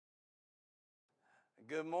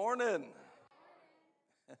Good morning.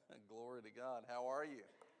 Glory to God. How are you?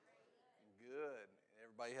 Good.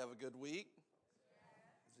 Everybody have a good week?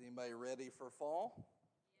 Is anybody ready for fall?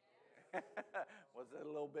 Was it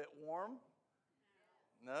a little bit warm?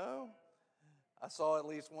 No? I saw at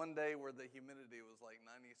least one day where the humidity was like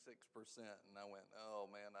 96%, and I went,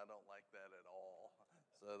 oh man, I don't like that at all.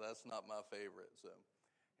 So that's not my favorite. So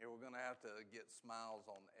here we're going to have to get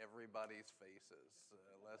smiles on everybody's faces.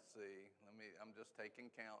 Let's see. I'm just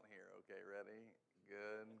taking count here. Okay, ready?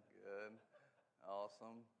 Good, good.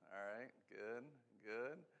 Awesome. All right, good,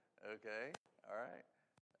 good. Okay, all right.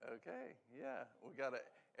 Okay, yeah. We got to,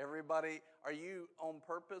 everybody, are you on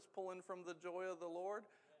purpose pulling from the joy of the Lord?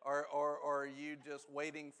 Or are you just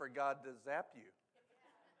waiting for God to zap you?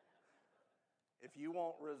 If you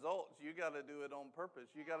want results, you got to do it on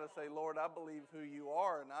purpose. You got to say, Lord, I believe who you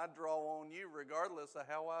are, and I draw on you regardless of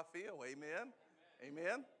how I feel. Amen?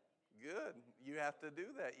 Amen? Good. You have to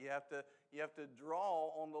do that. You have to draw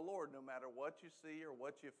on the Lord no matter what you see or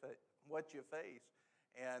what you face.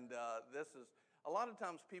 And this is, a lot of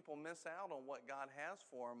times people miss out on what God has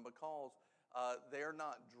for them because they're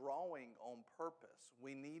not drawing on purpose.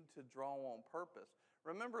 We need to draw on purpose.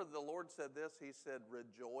 Remember, the Lord said this. He said,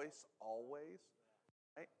 rejoice always.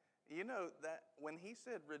 Right? You know that when he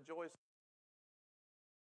said rejoice,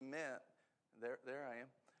 he meant, there I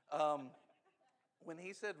am. When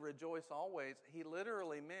he said rejoice always, he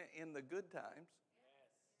literally meant in the good times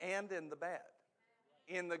and in the bad.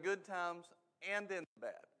 In the good times and in the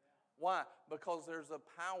bad. Why? Because there's a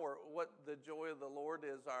power. What the joy of the Lord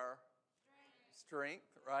is our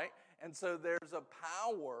strength, right? And so there's a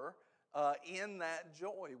power in that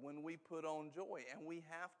joy when we put on joy, and we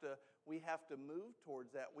have to move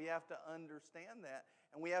towards that. We have to understand that,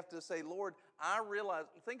 and we have to say, Lord, I realize.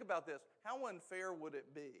 Think about this. How unfair would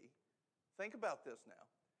it be? Think about this now,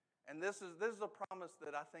 and this is a promise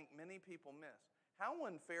that I think many people miss. How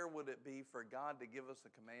unfair would it be for God to give us a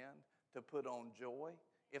command to put on joy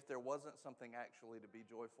if there wasn't something actually to be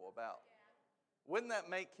joyful about? Wouldn't that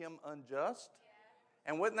make him unjust?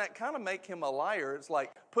 And wouldn't that kind of make him a liar? It's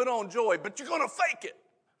like, put on joy, but you're going to fake it.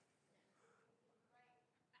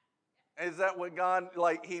 Is that what God,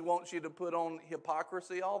 like, he wants you to put on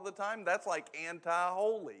hypocrisy all the time? That's like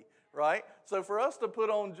anti-holy, right? So for us to put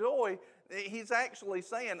on joy, he's actually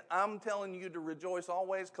saying, I'm telling you to rejoice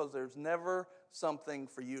always because there's never something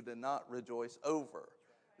for you to not rejoice over.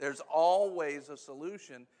 There's always a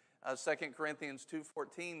solution. 2 Corinthians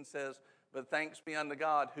 2:14 says, but thanks be unto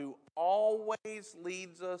God who always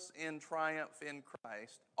leads us in triumph in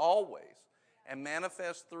Christ, always, and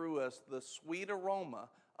manifests through us the sweet aroma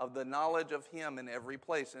of the knowledge of him in every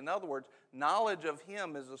place. In other words, knowledge of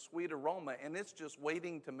him is a sweet aroma, and it's just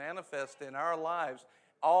waiting to manifest in our lives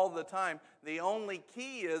all the time. The only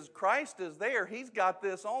key is Christ is there. He's got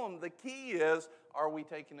this on. The key is, are we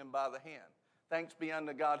taking him by the hand? Thanks be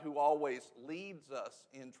unto God who always leads us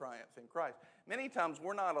in triumph in Christ. Many times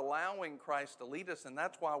we're not allowing Christ to lead us, and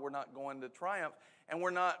that's why we're not going to triumph. And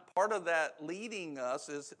we're not, part of that leading us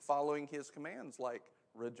is following his commands, like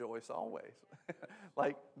rejoice always.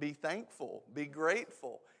 Like be thankful, be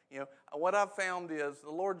grateful. You know, what I've found is, the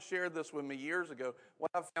Lord shared this with me years ago,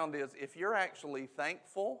 what I've found is if you're actually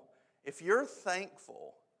thankful,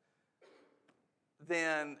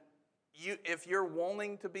 then if you're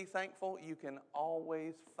wanting to be thankful, you can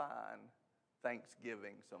always find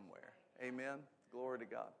thanksgiving somewhere. Amen? Glory to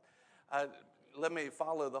God. Let me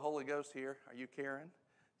follow the Holy Ghost here. Are you Karen?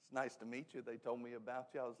 It's nice to meet you. They told me about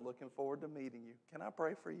you. I was looking forward to meeting you. Can I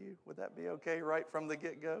pray for you? Would that be okay right from the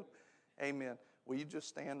get-go? Amen. Will you just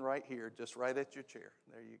stand right here, just right at your chair?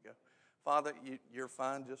 There you go. Father, you're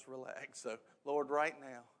fine. Just relax. So, Lord, right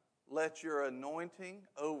now, let your anointing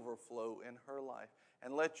overflow in her life.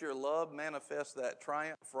 And let your love manifest that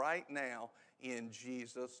triumph right now in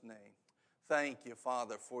Jesus' name. Thank you,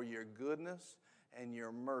 Father, for your goodness and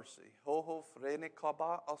your mercy. Hoho frene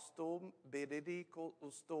kaba astum bedidiko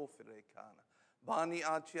ustofrekana. Bani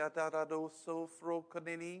achiatarado sofro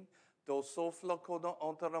kanini.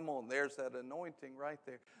 There's that anointing right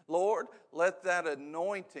there. Lord, let that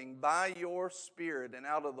anointing by your Spirit and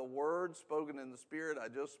out of the word spoken in the Spirit I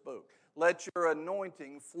just spoke, let your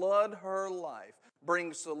anointing flood her life.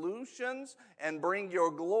 Bring solutions and bring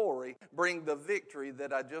your glory. Bring the victory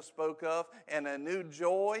that I just spoke of and a new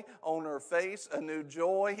joy on her face, a new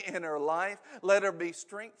joy in her life. Let her be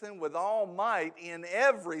strengthened with all might in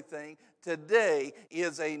everything. Today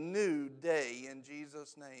is a new day in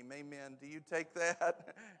Jesus' name. Amen. Do you take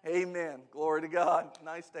that? Amen. Glory to God.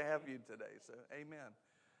 Nice to have you today. So, amen.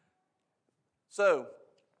 So,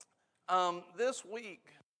 this week,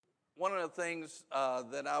 one of the things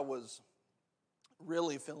that I was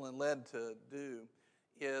really feeling led to do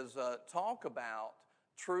is talk about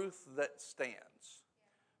truth that stands.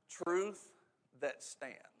 Truth that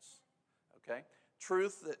stands. Okay?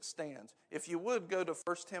 Truth that stands. If you would go to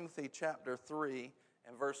 1 Timothy chapter 3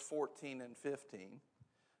 and verse 14 and 15.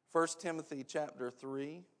 1 Timothy chapter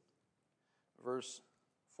 3, verse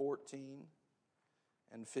 14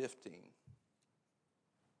 and 15.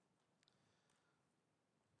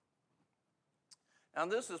 Now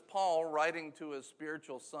this is Paul writing to his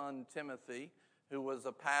spiritual son Timothy, who was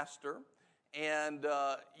a pastor. And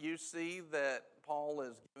you see that Paul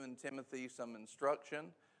is giving Timothy some instruction.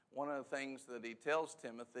 One of the things that he tells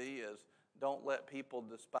Timothy is, don't let people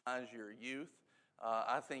despise your youth.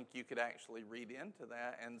 I think you could actually read into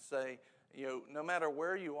that and say, no matter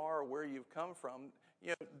where you are or where you've come from,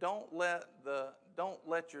 don't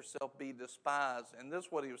let yourself be despised. And this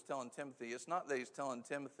is what he was telling Timothy. It's not that he's telling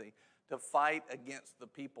Timothy to fight against the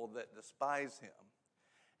people that despise him.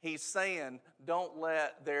 He's saying, don't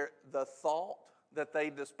let the thought that they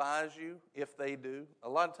despise you, if they do. A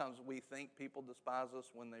lot of times we think people despise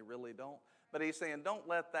us when they really don't. But he's saying, don't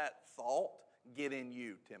let that thought get in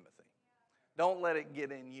you, Timothy. Don't let it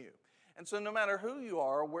get in you. And so no matter who you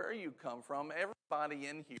are, where you come from, everybody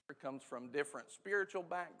in here comes from different spiritual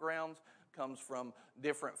backgrounds, comes from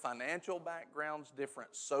different financial backgrounds,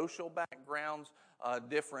 different social backgrounds,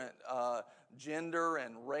 different gender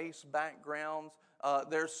and race backgrounds.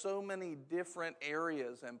 There's so many different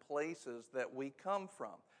areas and places that we come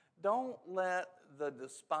from. Don't let the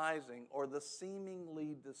despising or the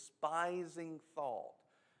seemingly despising thought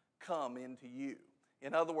come into you.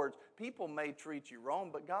 In other words, people may treat you wrong,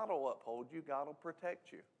 but God will uphold you. God will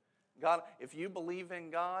protect you. God, if you believe in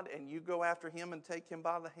God and you go after Him and take Him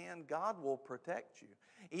by the hand, God will protect you.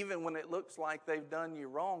 Even when it looks like they've done you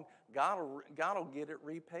wrong, God will get it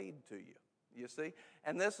repaid to you. You see?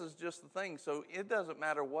 And this is just the thing. So it doesn't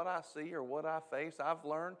matter what I see or what I face. I've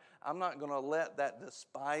learned I'm not going to let that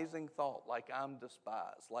despising thought, like I'm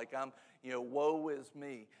despised, like I'm, woe is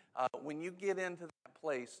me. When you get into that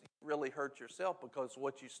place, you really hurt yourself, because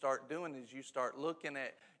what you start doing is you start looking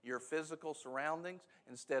at your physical surroundings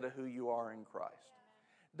instead of who you are in Christ.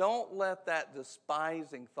 Don't let that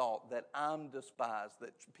despising thought that I'm despised,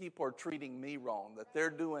 that people are treating me wrong, that they're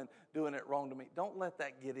doing it wrong to me. Don't let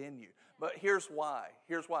that get in you. But here's why.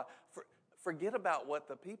 Forget about what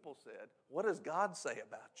the people said. What does God say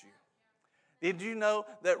about you? Did you know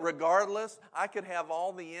that regardless, I could have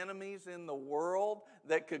all the enemies in the world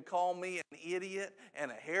that could call me an idiot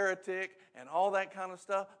and a heretic and all that kind of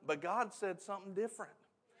stuff, but God said something different.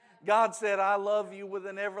 God said, I love you with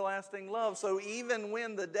an everlasting love. So even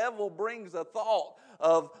when the devil brings a thought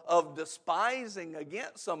of despising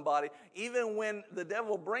against somebody, even when the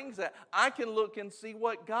devil brings that, I can look and see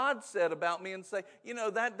what God said about me and say,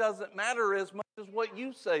 that doesn't matter as much as what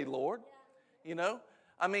you say, Lord.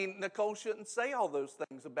 I mean, Nicole shouldn't say all those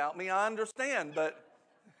things about me. I understand, but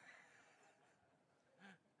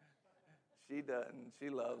she doesn't.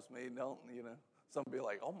 She loves me. Don't. Some be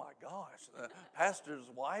like, oh my gosh, the pastor's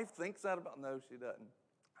wife thinks that about. No, she doesn't.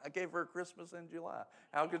 I gave her Christmas in July.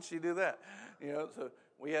 How could she do that? So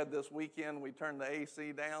we had this weekend, we turned the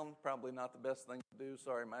AC down. Probably not the best thing to do.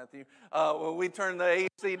 Sorry, Matthew. Well, we turned the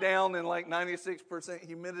AC down in like 96%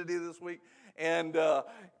 humidity this week.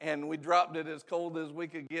 And we dropped it as cold as we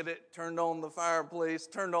could get it, turned on the fireplace,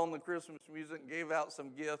 turned on the Christmas music, gave out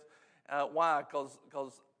some gifts. Why? Because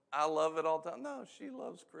I love it all the time. No, she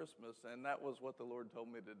loves Christmas, and that was what the Lord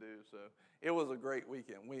told me to do. So it was a great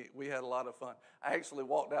weekend. We had a lot of fun. I actually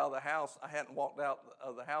walked out of the house. I hadn't walked out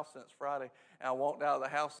of the house since Friday, and I walked out of the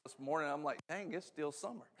house this morning. I'm like, dang, it's still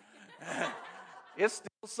summer. It's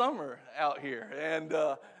still summer out here. And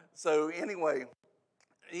so anyway,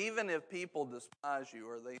 even if people despise you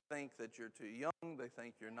or they think that you're too young, they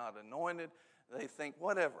think you're not anointed, they think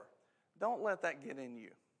whatever, don't let that get in you.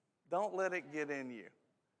 Don't let it get in you.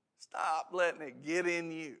 Stop letting it get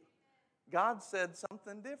in you. God said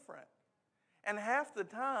something different. And half the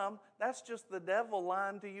time, that's just the devil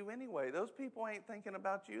lying to you anyway. Those people ain't thinking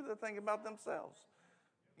about you. They're thinking about themselves.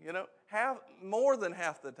 More than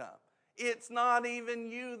half the time. It's not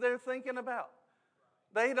even you they're thinking about.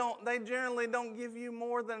 They generally don't give you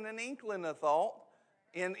more than an inkling of thought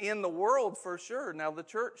in the world, for sure. Now, the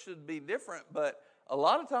church should be different, but a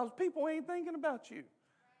lot of times people ain't thinking about you.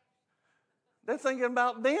 They're thinking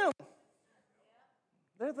about them.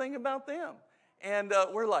 They're thinking about them. And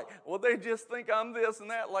we're like, well, they just think I'm this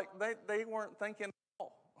and that. Like, they weren't thinking at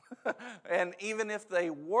all. And even if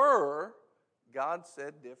they were, God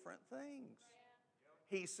said different things.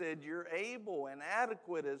 He said, you're able and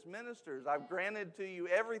adequate as ministers. I've granted to you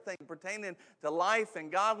everything pertaining to life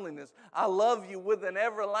and godliness. I love you with an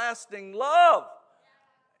everlasting love.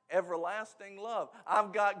 Everlasting love.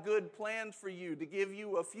 I've got good plans for you to give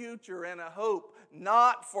you a future and a hope,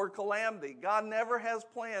 not for calamity. God never has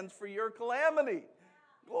plans for your calamity.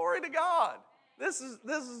 Glory to God. This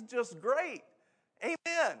is just great.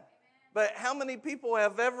 Amen. But how many people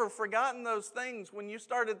have ever forgotten those things when you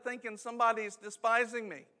started thinking somebody's despising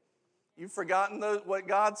me? You've forgotten what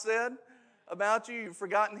God said about you. You've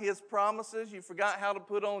forgotten His promises. You forgot how to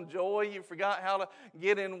put on joy. You forgot how to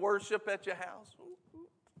get in worship at your house.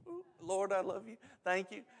 Lord, I love you. Thank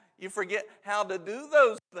you. You forget how to do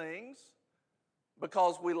those things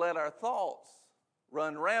because we let our thoughts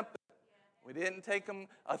run rampant. We didn't take them.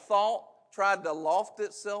 A thought tried to loft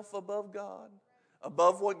itself above God,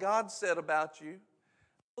 above what God said about you.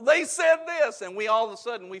 They said this, and we all of a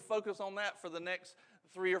sudden we focus on that for the next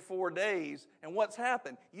 3 or 4 days. And what's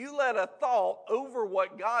happened? You let a thought over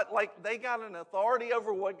what God, like they got an authority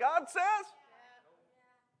over what God says.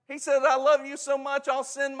 He said, I love you so much, I'll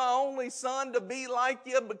send my only son to be like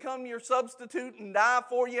you, become your substitute and die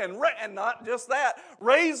for you. And not just that,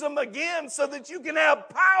 raise him again so that you can have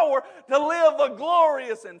power to live a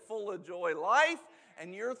glorious and full of joy life.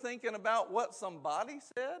 And you're thinking about what somebody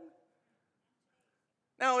said?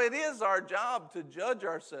 Now, it is our job to judge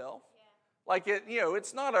ourselves. Like,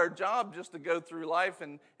 it's not our job just to go through life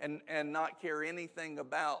and not care anything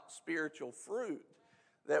about spiritual fruit.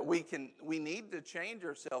 That we need to change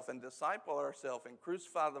ourselves and disciple ourselves and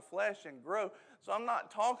crucify the flesh and grow. So I'm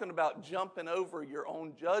not talking about jumping over your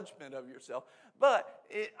own judgment of yourself. But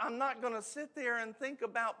I'm not going to sit there and think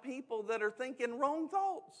about people that are thinking wrong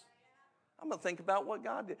thoughts. I'm going to think about what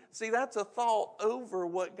God did. See, that's a thought over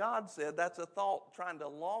what God said. That's a thought trying to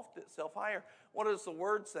loft itself higher. What does the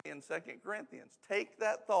word say in 2 Corinthians? Take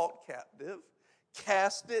that thought captive,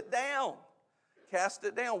 cast it down. Cast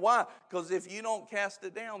it down. Why? Because if you don't cast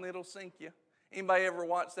it down, it'll sink you. Anybody ever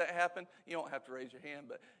watch that happen? You don't have to raise your hand,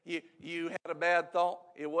 but you had a bad thought.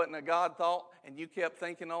 It wasn't a God thought, and you kept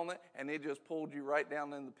thinking on it, and it just pulled you right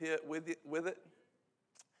down in the pit with it.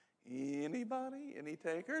 Anybody? Any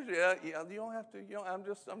takers? Yeah. You don't have to.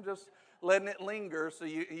 I'm just letting it linger so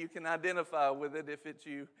you can identify with it if it's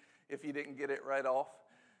you, if you didn't get it right off.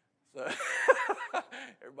 So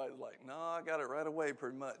everybody's like, no, I got it right away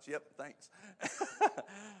pretty much. Yep, thanks.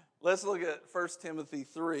 Let's look at 1 Timothy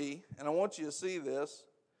 3, and I want you to see this.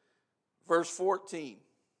 Verse 14.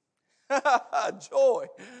 Joy.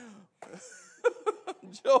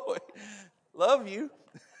 Joy. Love you.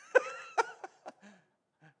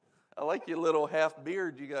 I like your little half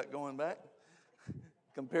beard you got going back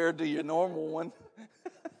compared to your normal one.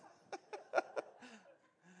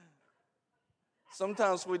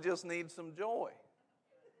 Sometimes we just need some joy.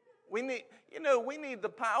 We need the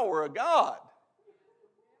power of God.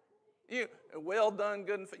 Well done,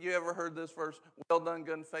 good. You ever heard this verse? Well done,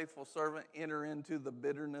 good and faithful servant. Enter into the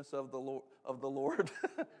bitterness of the Lord.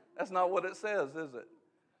 That's not what it says, is it?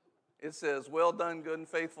 It says, well done, good and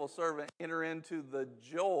faithful servant. Enter into the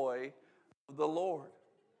joy of the Lord.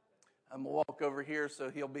 I'm going to walk over here so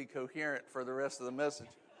he'll be coherent for the rest of the message.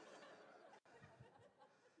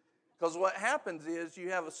 Because what happens is you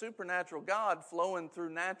have a supernatural God flowing through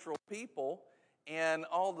natural people, and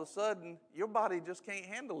all of a sudden, your body just can't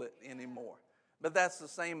handle it anymore. But that's the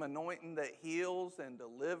same anointing that heals and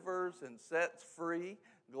delivers and sets free.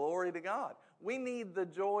 Glory to God. We need the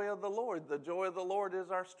joy of the Lord. The joy of the Lord is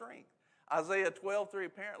our strength. Isaiah 12:3,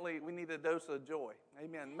 apparently we need a dose of joy.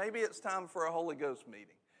 Amen. Maybe it's time for a Holy Ghost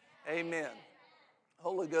meeting. Amen.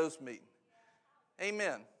 Holy Ghost meeting.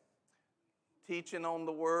 Amen. Teaching on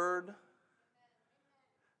the Word,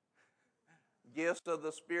 gifts of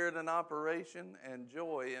the Spirit in operation, and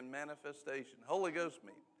joy in manifestation. Holy Ghost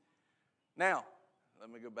meeting. Now, let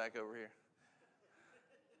me go back over here.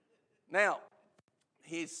 Now,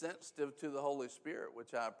 he's sensitive to the Holy Spirit,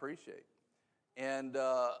 which I appreciate. And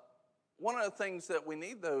one of the things that we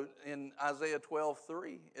need, though, in Isaiah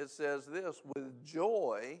 12:3, it says this, with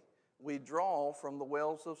joy we draw from the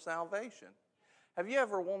wells of salvation. Have you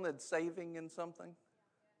ever wanted saving in something?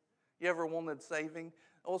 You ever wanted saving?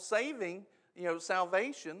 Well, saving,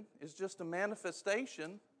 salvation is just a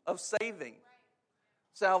manifestation of saving.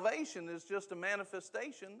 Salvation is just a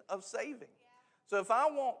manifestation of saving. So if I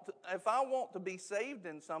want to be saved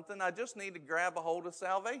in something, I just need to grab a hold of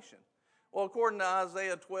salvation. Well, according to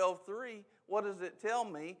Isaiah 12:3, what does it tell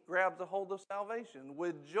me? Grabs a hold of salvation.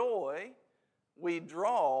 With joy, we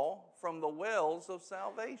draw from the wells of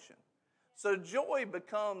salvation. So joy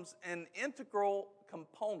becomes an integral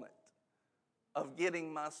component of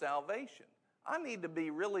getting my salvation. I need to be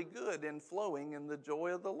really good in flowing in the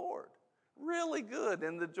joy of the Lord. Really good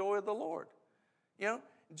in the joy of the Lord. You know,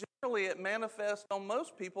 generally it manifests on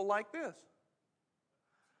most people like this.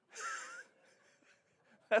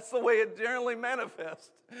 That's the way it generally manifests.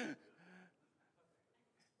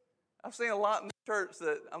 I've seen a lot in the church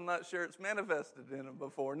that I'm not sure it's manifested in them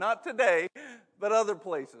before. Not today, but other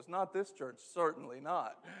places. Not this church, certainly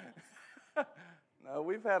not. No,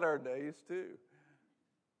 we've had our days too.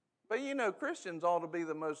 But you know, Christians ought to be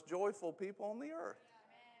the most joyful people on the earth.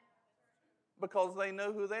 Because they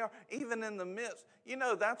know who they are. Even in the midst. You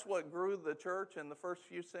know, that's what grew the church in the first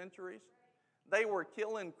few centuries. They were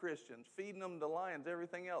killing Christians, feeding them to lions,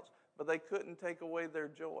 everything else. But they couldn't take away their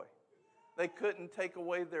joy. They couldn't take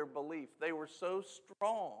away their belief. They were so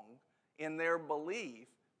strong in their belief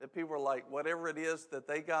that people were like, whatever it is that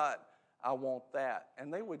they got, I want that.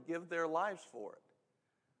 And they would give their lives for it.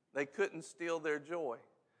 They couldn't steal their joy.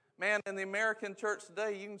 Man, in the American church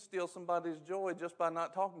today, you can steal somebody's joy just by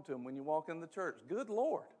not talking to them when you walk in the church. Good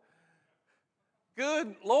Lord.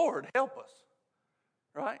 Good Lord, help us.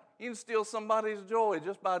 Right? You can steal somebody's joy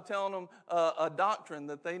just by telling them a doctrine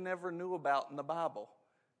that they never knew about in the Bible.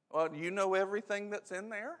 Well, you know everything that's in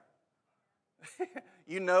there?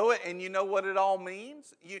 You know it and you know what it all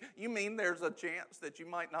means? You mean there's a chance that you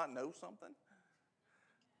might not know something?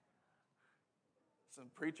 Some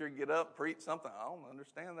preacher get up, preach something. I don't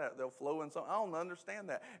understand that. They'll flow in something. I don't understand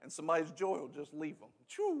that. And somebody's joy will just leave them.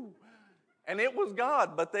 Choo! And it was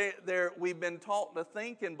God, but we've been taught to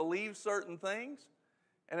think and believe certain things.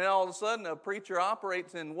 And then all of a sudden a preacher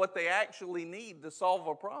operates in what they actually need to solve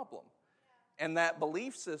a problem. And that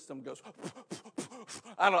belief system goes,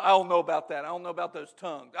 I don't know about that. I don't know about those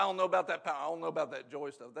tongues. I don't know about that power. I don't know about that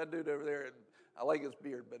joy stuff. That dude over there, I like his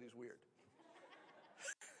beard, but he's weird.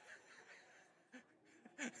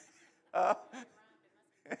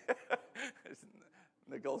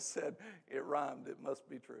 Nicole said, it rhymed. It must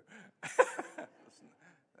be true.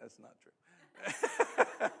 That's not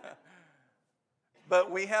true. But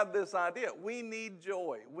we have this idea. We need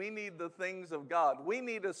joy. We need the things of God. We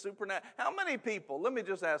need a supernatural. How many people, let me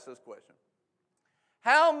just ask this question.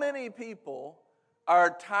 How many people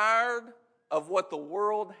are tired of what the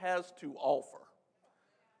world has to offer?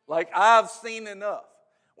 Like, I've seen enough.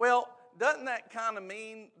 Well, doesn't that kind of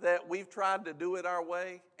mean that we've tried to do it our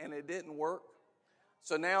way and it didn't work?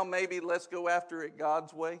 So now maybe let's go after it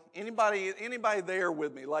God's way. Anybody there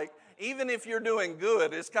with me? Like, even if you're doing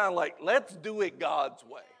good, it's kind of like, let's do it God's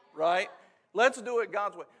way, right? Let's do it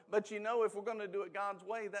God's way. But you know, if we're going to do it God's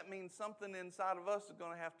way, that means something inside of us is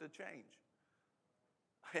going to have to change.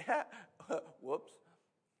 Whoops.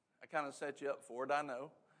 I kind of set you up for it, I know.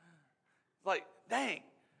 It's like, dang,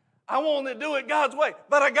 I want to do it God's way,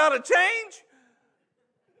 but I got to change?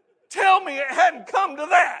 Tell me it hadn't come to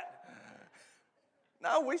that.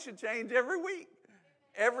 No, we should change every week,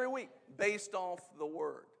 based off the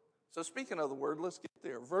Word. So speaking of the Word, let's get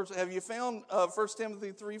there. Have you found 1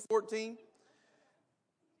 Timothy 3:14?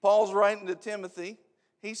 Paul's writing to Timothy.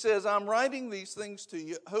 He says, I'm writing these things to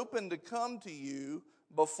you, hoping to come to you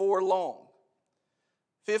before long.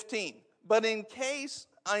 15, but in case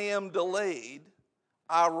I am delayed,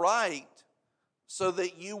 I write so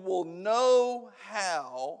that you will know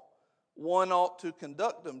how one ought to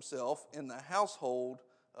conduct himself in the household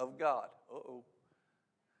of God.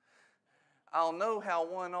 I'll know how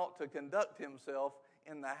one ought to conduct himself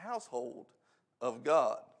in the household of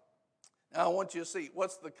God. Now I want you to see,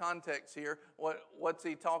 what's the context here? What's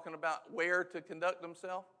he talking about? Where to conduct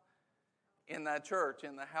himself? In that church,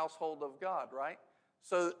 in the household of God, right?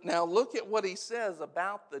 So now look at what he says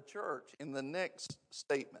about the church in the next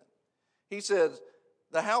statement. He says,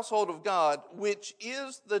 the household of God, which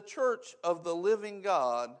is the church of the living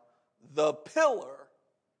God, the pillar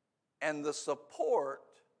and the support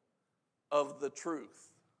of the truth.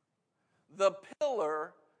 The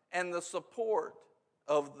pillar and the support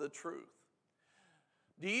of the truth.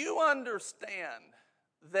 Do you understand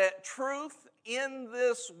that truth in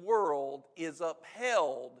this world is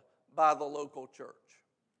upheld by the local church?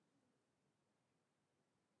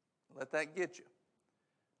 Let that get you.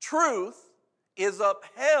 Truth is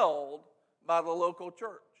upheld by the local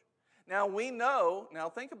church. Now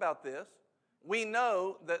think about this. We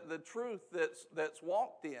know that the truth that's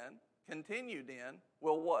walked in, continued in,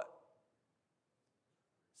 will what?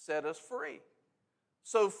 Set us free.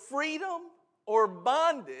 So freedom or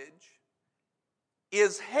bondage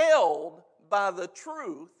is held by the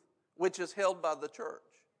truth, which is held by the church.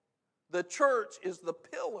 The church is the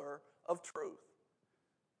pillar of truth.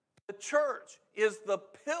 The church is the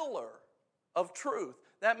pillar of truth.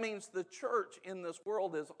 That means the church in this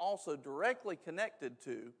world is also directly connected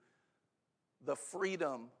to the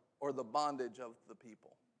freedom or the bondage of the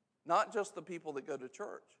people. Not just the people that go to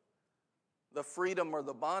church. The freedom or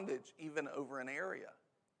the bondage even over an area.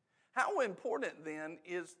 How important then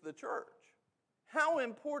is the church? How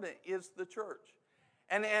important is the church?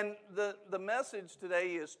 And the message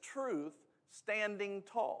today is truth standing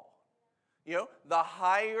tall. You know, the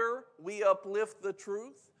higher we uplift the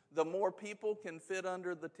truth, the more people can fit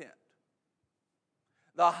under the tent.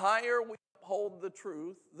 The higher we uphold the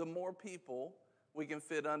truth, the more people we can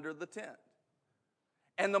fit under the tent.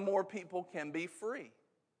 And the more people can be free.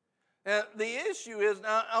 Now, the issue is,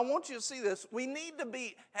 now I want you to see this, we need to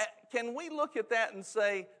be, can we look at that and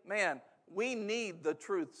say, man, we need the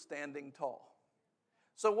truth standing tall.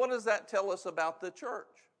 So what does that tell us about the church?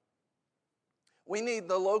 We need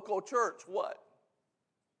the local church, what?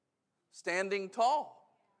 Standing tall,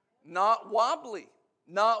 not wobbly,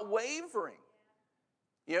 not wavering.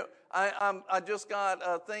 You know, I just got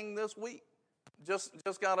a thing this week, just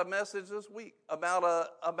got a message this week about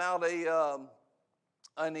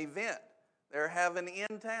an event they're having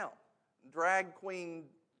in town, drag queen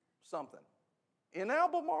something, in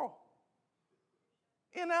Albemarle.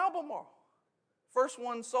 In Albemarle. First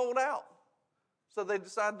one sold out, so they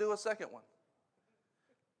decided to do a second one.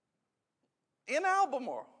 In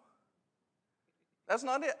Albemarle. That's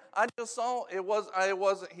not it. I just saw, it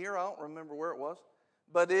wasn't here, I don't remember where it was,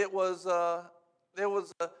 but there was a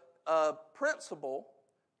principal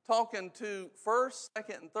talking to first,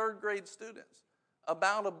 second, and third grade students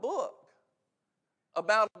about a book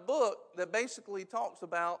that basically talks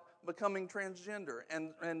about becoming transgender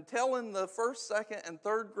and telling the first, second, and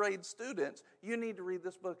third grade students, you need to read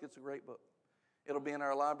this book. It's a great book. It'll be in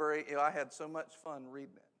our library. I had so much fun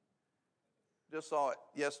reading it. Just saw it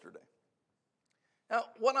yesterday. Now,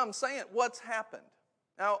 what I'm saying, what's happened?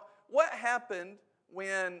 Now, what happened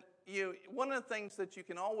when one of the things that you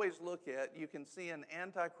can always look at, you can see an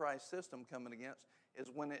antichrist system coming against, is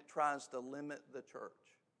when it tries to limit the church.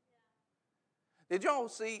 Did y'all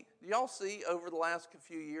see over the last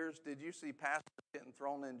few years, did you see pastors getting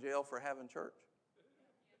thrown in jail for having church?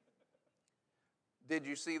 Did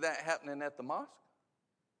you see that happening at the mosque?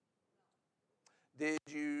 Did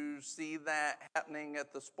you see that happening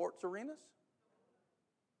at the sports arenas?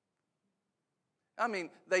 I mean,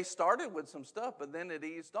 they started with some stuff, but then it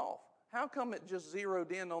eased off. How come it just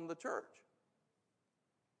zeroed in on the church?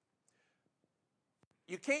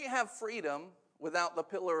 You can't have freedom without the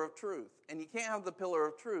pillar of truth. And you can't have the pillar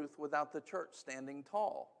of truth without the church standing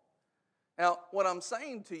tall. Now, what I'm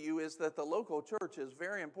saying to you is that the local church is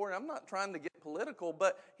very important. I'm not trying to get political,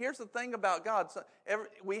 but here's the thing about God.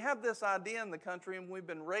 We have this idea in the country, and we've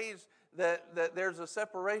been raised that there's a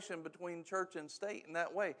separation between church and state in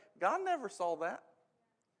that way. God never saw that.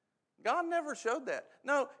 God never showed that.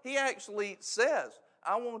 No, He actually says,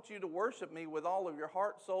 I want you to worship me with all of your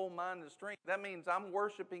heart, soul, mind, and strength. That means I'm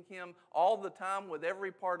worshiping Him all the time with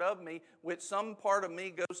every part of me, which some part of me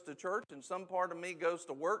goes to church, and some part of me goes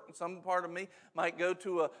to work, and some part of me might go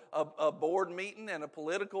to a board meeting and a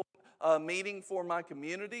political meeting for my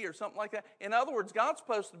community or something like that. In other words, God's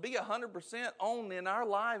supposed to be 100% on in our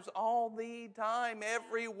lives all the time,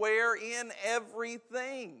 everywhere, in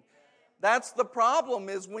everything. That's the problem,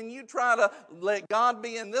 is when you try to let God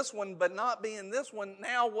be in this one but not be in this one,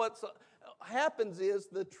 now what happens is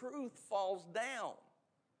the truth falls down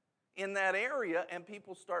in that area and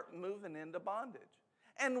people start moving into bondage.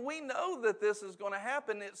 And we know that this is going to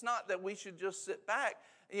happen. It's not that we should just sit back.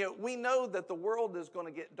 We know that the world is going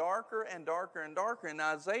to get darker and darker and darker. In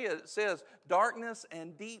Isaiah it says, darkness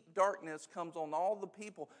and deep darkness comes on all the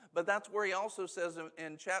people. But that's where he also says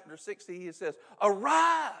in chapter 60, he says,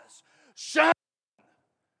 arise, shine.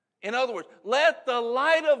 In other words, let the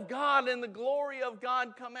light of God and the glory of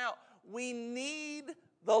God come out. We need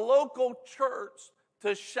the local church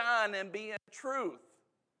to shine and be in truth.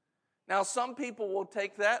 Now, some people will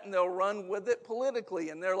take that and they'll run with it politically,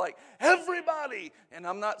 and they're like, everybody, and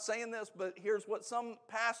I'm not saying this, but here's what some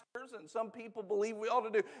pastors and some people believe we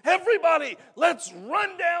ought to do. Everybody, let's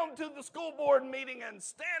run down to the school board meeting and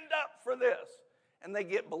stand up for this. And they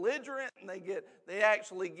get belligerent, and they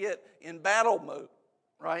actually get in battle mode,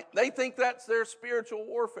 right? They think that's their spiritual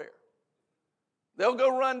warfare. They'll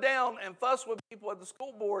go run down and fuss with people at the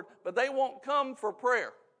school board, but they won't come for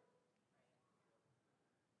prayer.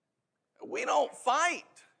 We don't fight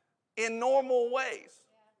in normal ways.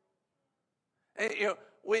 And,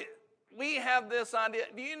 we have this idea.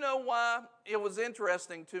 Do you know why? It was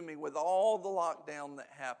interesting to me with all the lockdown that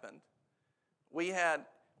happened. We had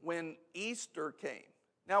when Easter came.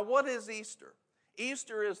 Now, what is Easter?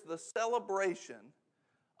 Easter is the celebration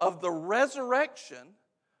of the resurrection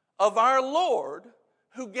of our Lord,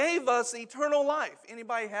 who gave us eternal life.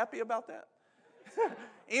 Anybody happy about that?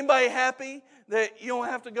 Anybody happy that you don't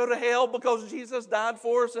have to go to hell because Jesus died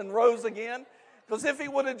for us and rose again? Because if he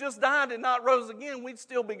would have just died and not rose again, we'd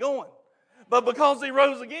still be going. But because he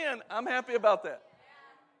rose again, I'm happy about that.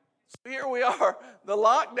 So here we are. The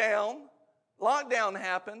lockdown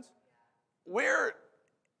happens.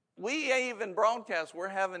 We even broadcast. We're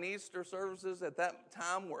having Easter services at that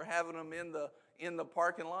time. We're having them in the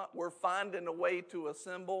parking lot. We're finding a way to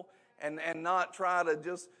assemble and not try to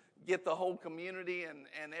just get the whole community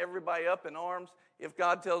and everybody up in arms. If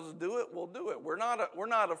God tells us to do it, we'll do it. We're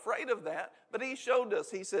not afraid of that. But he showed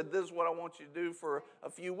us. He said, this is what I want you to do for a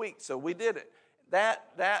few weeks. So we did it.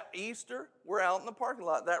 That Easter, we're out in the parking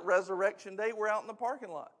lot. That Resurrection Day, we're out in the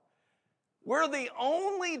parking lot. We're the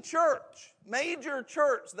only church, major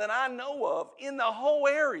church that I know of in the whole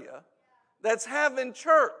area that's having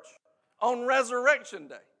church on Resurrection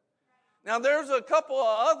Day. Now, there's a couple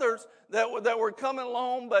of others that were coming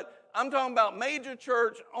along, but I'm talking about major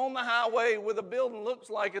church on the highway with a building looks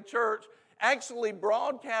like a church, actually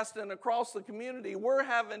broadcasting across the community. We're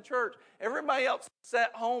having church. Everybody else is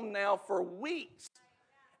at home now for weeks.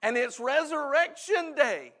 And it's Resurrection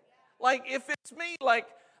Day. Like, if it's me, like,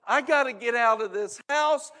 I got to get out of this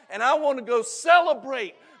house and I want to go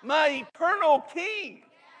celebrate my eternal King.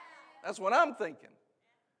 That's what I'm thinking.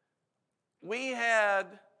 We had,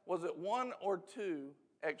 was it 1 or 2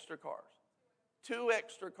 extra cars? 2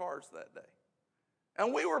 extra cars that day.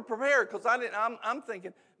 And we were prepared because I'm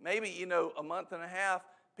thinking maybe, a month and a half,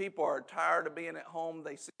 people are tired of being at home.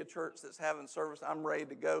 They see a church that's having service. I'm ready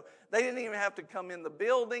to go. They didn't even have to come in the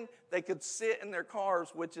building. They could sit in their cars,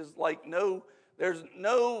 which is like there's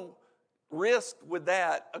no risk with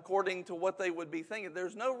that according to what they would be thinking.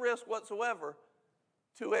 There's no risk whatsoever.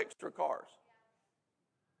 2 extra cars.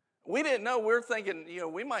 We didn't know. We're thinking,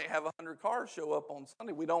 we might have 100 cars show up on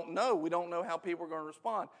Sunday. We don't know. We don't know how people are going to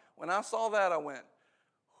respond. When I saw that, I went,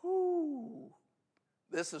 whoo,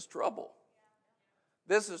 this is trouble.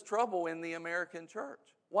 This is trouble in the American church.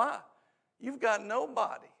 Why? You've got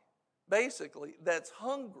nobody, basically, that's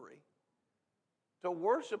hungry to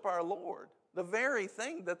worship our Lord, the very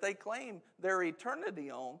thing that they claim their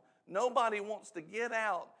eternity on. Nobody wants to get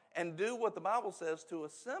out and do what the Bible says, to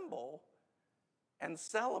assemble and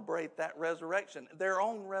celebrate that resurrection, their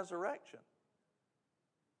own resurrection.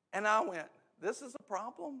 And I went, this is a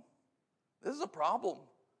problem. This is a problem.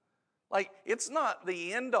 Like, it's not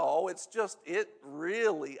the end all. It's just, it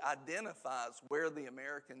really identifies where the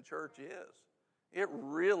American church is. It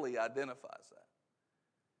really identifies that.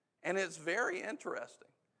 And it's very interesting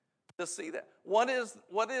to see that. What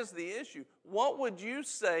is the issue? What would you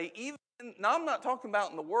say, now I'm not talking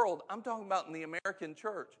about in the world, I'm talking about in the American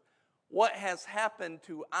church. What has happened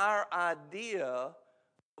to our idea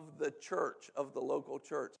of the church, of the local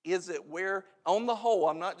church? Is it where, on the whole,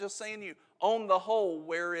 I'm not just saying you, on the whole,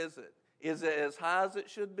 where is it? Is it as high as it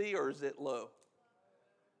should be, or is it low?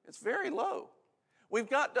 It's very low. We've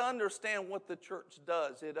got to understand what the church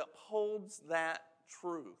does. It upholds that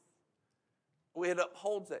truth. It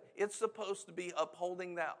upholds it. It's supposed to be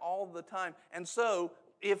upholding that all the time. And so,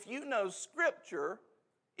 if you know Scripture,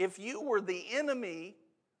 if you were the enemy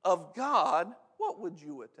of God, what would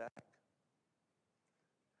you attack?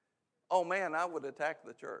 Oh man, I would attack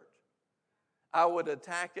the church. I would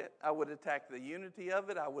attack it. I would attack the unity of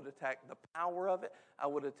it. I would attack the power of it. I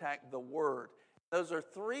would attack the Word. Those are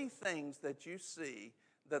 3 things that you see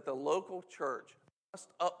that the local church must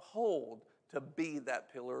uphold to be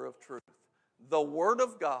that pillar of truth. The Word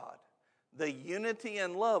of God, the unity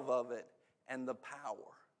and love of it, and the power.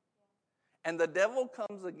 And the devil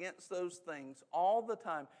comes against those things all the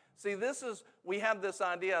time. See, we have this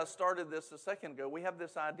idea, I started this a second ago, we have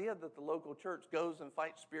this idea that the local church goes and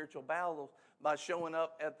fights spiritual battles by showing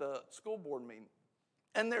up at the school board meeting.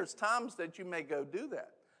 And there's times that you may go do that.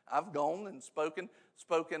 I've gone and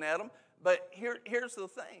spoken at them. But here's the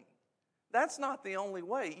thing. That's not the only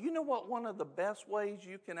way. You know what one of the best ways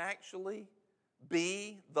you can actually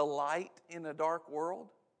be the light in a dark world?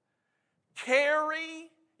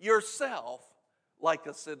 Carry yourself like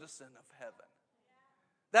a citizen of heaven.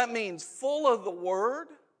 That means full of the Word,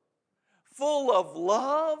 full of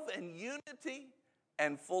love and unity,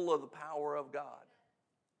 and full of the power of God.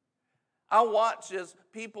 I watch as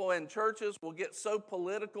people in churches will get so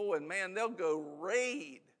political and man, they'll go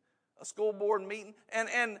raid a school board meeting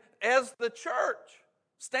and as the church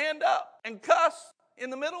stand up and cuss in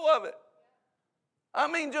the middle of it. I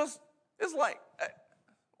mean, it's like,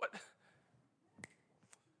 what?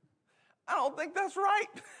 I don't think that's right.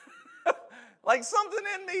 Like something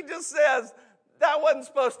in me just says, that wasn't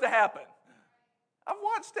supposed to happen. I've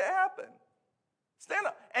watched it happen. Stand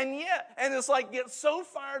up. And it's like get so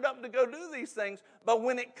fired up to go do these things, but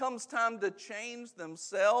when it comes time to change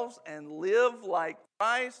themselves and live like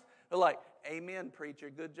Christ, they're like, amen,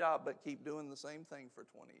 preacher, good job, but keep doing the same thing for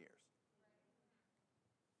 20 years.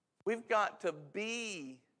 We've got to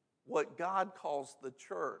be what God calls the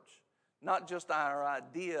church, not just our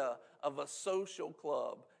idea of a social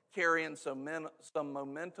club carrying some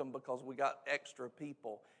momentum because we got extra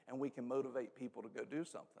people and we can motivate people to go do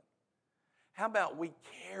something. How about we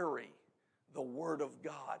carry the Word of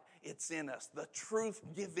God? It's in us, the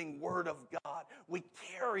truth-giving Word of God. We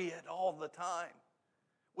carry it all the time.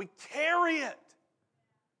 We carry it.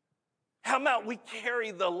 How about we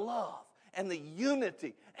carry the love and the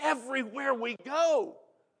unity everywhere we go?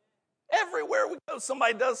 Everywhere we go,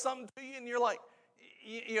 somebody does something to you and you're like,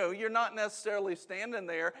 you're not necessarily standing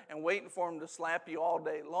there and waiting for them to slap you all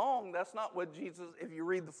day long. That's not what Jesus, if you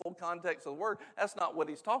read the full context of the word, that's not what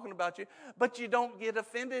he's talking about you. But you don't get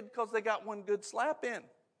offended because they got one good slap in.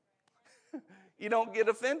 You don't get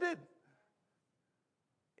offended.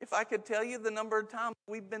 If I could tell you the number of times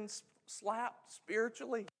we've been slapped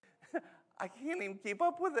spiritually, I can't even keep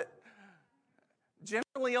up with it.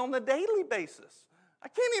 Generally on a daily basis. I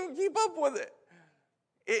can't even keep up with it.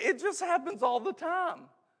 It just happens all the time.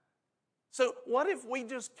 So what if we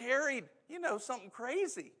just carried, something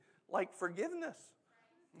crazy like forgiveness?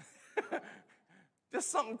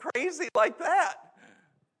 Just something crazy like that.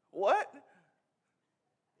 What?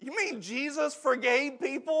 You mean Jesus forgave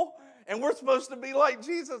people and we're supposed to be like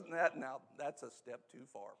Jesus? Now, that's a step too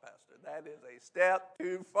far, Pastor. That is a step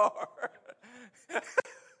too far.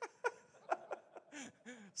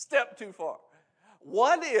 Step too far.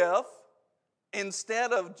 What if,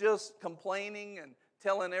 instead of just complaining and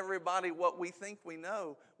telling everybody what we think we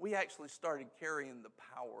know, we actually started carrying the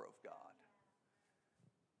power of God?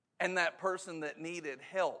 And that person that needed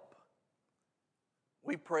help,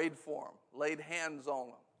 we prayed for them, laid hands on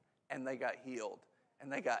them, and they got healed,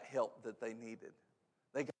 and they got help that they needed.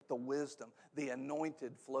 They got the wisdom. The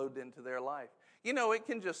anointed flowed into their life. It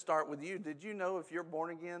can just start with you. Did you know if you're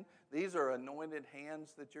born again, these are anointed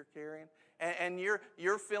hands that you're carrying? And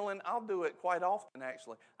you're feeling, I'll do it quite often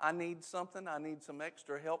actually. I need something, I need some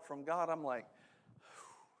extra help from God. I'm like,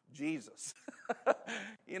 Jesus.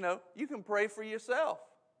 You can pray for yourself.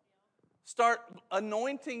 Start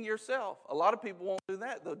anointing yourself. A lot of people won't do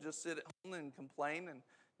that. They'll just sit at home and complain and,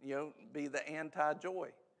 be the anti-joy.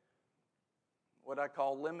 What I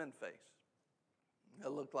call lemon face. It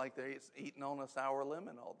looked like they're eating on a sour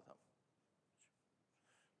lemon all the time.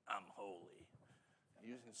 I'm holy.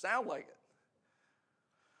 You can sound like it.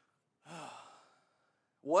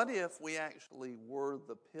 What if we actually were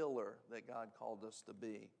the pillar that God called us to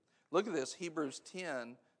be? Look at this, Hebrews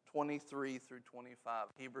 10, 23 through 25.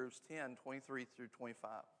 Hebrews 10, 23 through 25.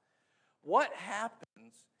 What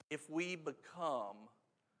happens if we become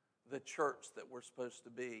the church that we're supposed to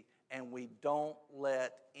be and we don't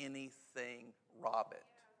let anything rob it?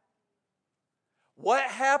 What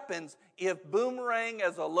happens if Boomerang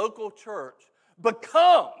as a local church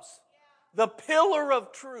becomes the pillar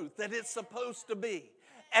of truth that it's supposed to be,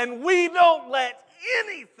 and we don't let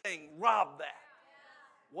anything rob that?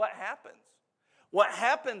 What happens? What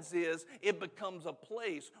happens is it becomes a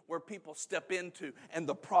place where people step into and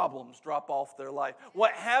the problems drop off their life.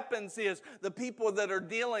 What happens is the people that are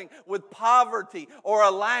dealing with poverty or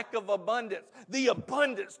a lack of abundance, the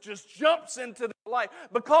abundance just jumps into their life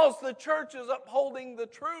because the church is upholding the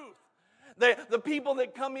truth. The people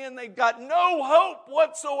that come in, they've got no hope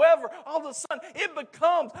whatsoever. All of a sudden, it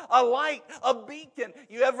becomes a light, a beacon.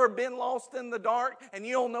 You ever been lost in the dark and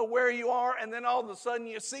you don't know where you are, and then all of a sudden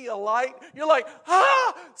you see a light? You're like,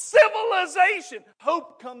 civilization.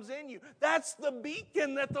 Hope comes in you. That's the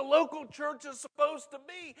beacon that the local church is supposed to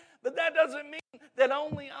be. But that doesn't mean that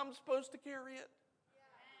only I'm supposed to carry it.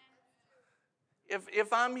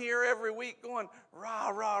 If I'm here every week going, rah,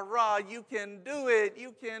 rah, rah, you can do it,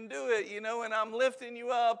 and I'm lifting you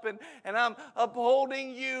up and I'm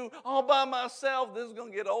upholding you all by myself, this is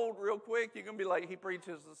going to get old real quick. You're going to be like, he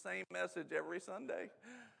preaches the same message every Sunday.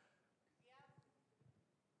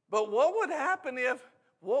 But what would happen if,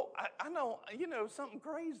 I know, something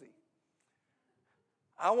crazy.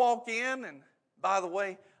 I walk in, and by the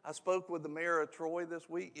way, I spoke with the mayor of Troy this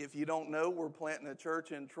week. If you don't know, we're planting a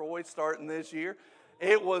church in Troy starting this year.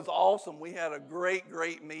 It was awesome. We had a great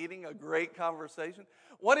meeting, a great conversation.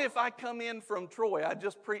 What if I come in from Troy? I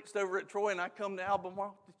just preached over at Troy, and I come to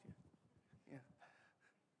Albemarle. Yeah.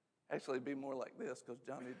 Actually, it'd be more like this because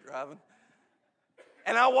Johnny's driving.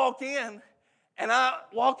 And I walk in, and I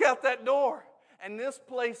walk out that door, and this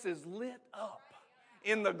place is lit up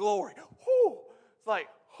in the glory. Whew. It's like,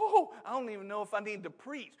 oh, I don't even know if I need to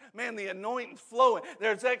preach. Man, the anointing's flowing.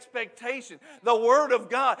 There's expectation. The Word of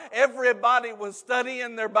God. Everybody was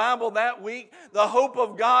studying their Bible that week. The hope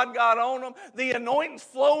of God got on them. The anointing's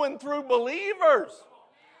flowing through believers.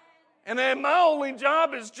 And then my only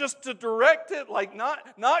job is just to direct it, like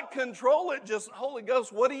not control it, just, Holy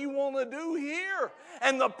Ghost, what do you want to do here?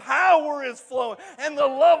 And the power is flowing, and the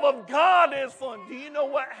love of God is flowing. Do you know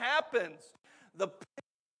what happens? The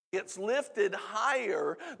gets lifted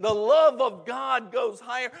higher. The love of God goes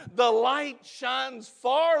higher. The light shines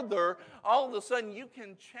farther. All of a sudden, you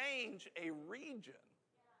can change a region.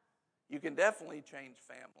 You can definitely change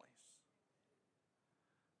families.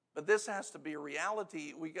 But this has to be a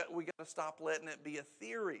reality. We got to stop letting it be a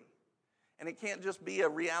theory. And it can't just be a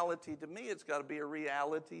reality to me. It's got to be a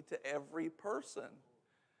reality to every person.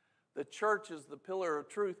 The church is the pillar of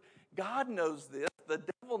truth. God knows this. The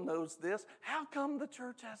devil knows this. How come the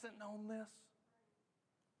church hasn't known this?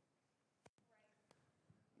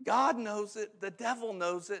 God knows it. The devil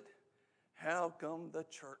knows it. How come the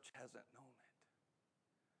church hasn't known it?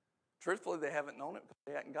 Truthfully, they haven't known it because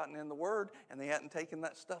they hadn't gotten in the Word and they hadn't taken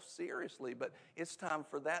that stuff seriously. But it's time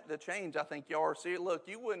for that to change. I think y'all are serious. Look,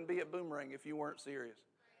 you wouldn't be at Boomerang if you weren't serious.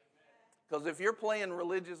 Because if you're playing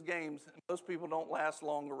religious games, most people don't last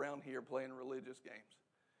long around here playing religious games.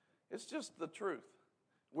 It's just the truth.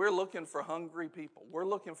 We're looking for hungry people. We're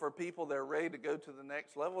looking for people that are ready to go to the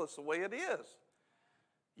next level. It's the way it is.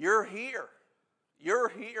 You're here. You're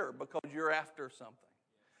here because you're after something.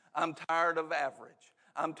 I'm tired of average.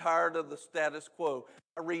 I'm tired of the status quo.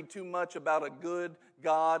 I read too much about a good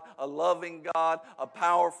God, a loving God, a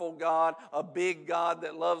powerful God, a big God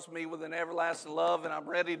that loves me with an everlasting love, and I'm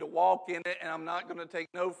ready to walk in it, and I'm not going to take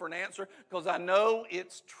no for an answer because I know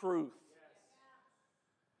it's truth.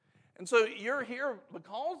 And so you're here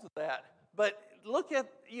because of that. But look at,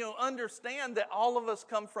 understand that all of us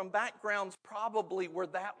come from backgrounds probably where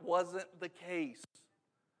that wasn't the case.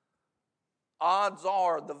 Odds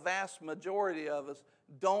are the vast majority of us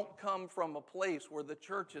don't come from a place where the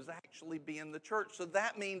church is actually being the church. So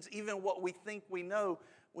that means even what we think we know,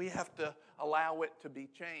 we have to allow it to be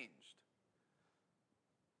changed.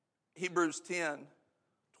 Hebrews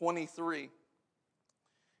 10:23.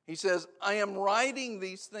 He says, I am writing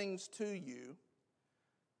these things to you.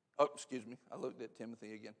 Oh, excuse me. I looked at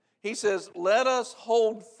Timothy again. He says, let us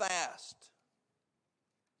hold fast.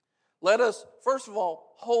 Let us, first of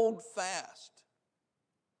all, hold fast.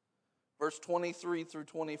 Verse 23 through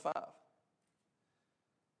 25.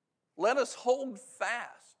 Let us hold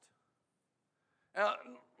fast. Now,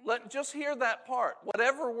 just hear that part.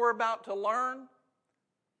 Whatever we're about to learn,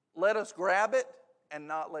 let us grab it and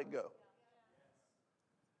not let go.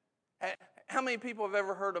 How many people have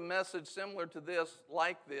ever heard a message similar to this,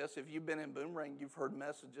 like this? If you've been in Boomerang, you've heard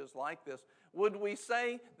messages like this. Would we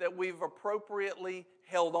say that we've appropriately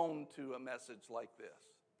held on to a message like this?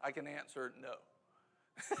 I can answer no.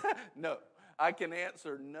 No, I can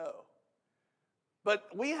answer no. But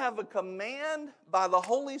we have a command by the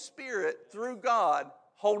Holy Spirit through God,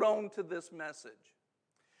 hold on to this message.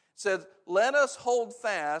 It says, let us hold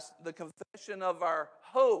fast the confession of our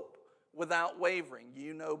hope without wavering.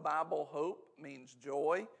 You know Bible hope means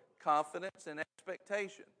joy, confidence, and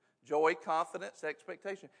expectation. Joy, confidence,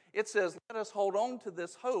 expectation. It says, let us hold on to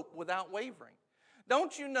this hope without wavering.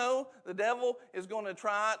 Don't you know the devil is going to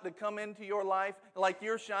try to come into your life like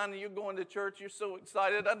you're shining, you're going to church, you're so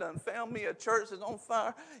excited. I done found me a church that's on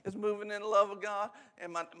fire, it's moving in the love of God.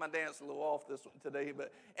 And my dance is a little off this one today.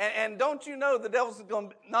 And don't you know the devil's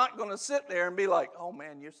not going to sit there and be like, oh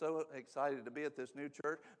man, you're so excited to be at this new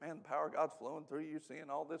church. Man, the power of God's flowing through you, seeing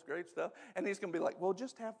all this great stuff. And he's going to be like, well,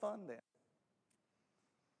 just have fun then.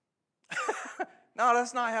 No,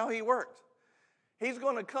 that's not how he works. He's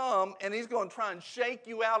going to come and he's going to try and shake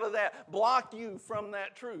you out of that, block you from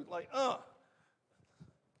that truth. Like, I'm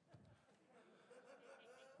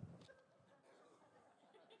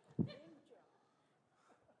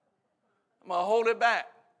going to hold it back.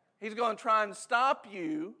 He's going to try and stop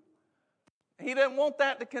you. He doesn't want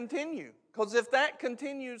that to continue. Because if that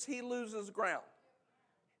continues, he loses ground.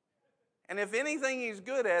 And if anything he's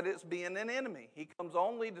good at, it's being an enemy. He comes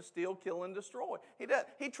only to steal, kill, and destroy.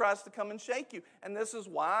 He tries to come and shake you. And this is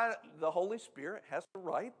why the Holy Spirit has to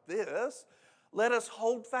write this. Let us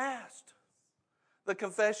hold fast the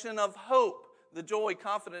confession of hope, the joy,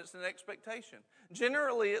 confidence, and expectation.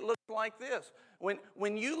 Generally, it looks like this.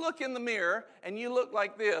 When you look in the mirror and you look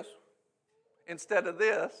like this instead of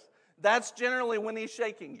this, that's generally when he's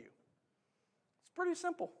shaking you. It's pretty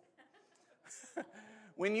simple.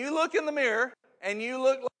 When you look in the mirror and you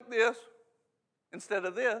look like this instead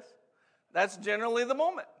of this, that's generally the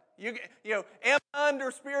moment. Am I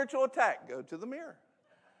under spiritual attack? Go to the mirror.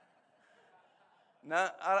 No,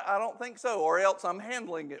 I don't think so, or else I'm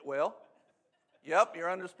handling it well. Yep, you're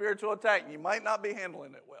under spiritual attack. You might not be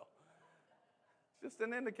handling it well. Just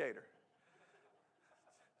an indicator.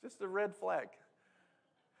 Just a red flag.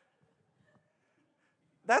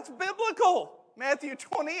 That's biblical. Matthew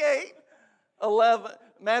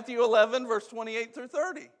 11, verse 28 through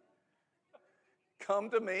 30.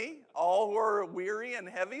 Come to me, all who are weary and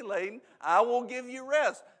heavy laden, I will give you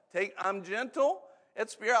rest. I'm gentle at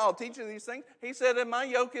spirit, I'll teach you these things. He said, and my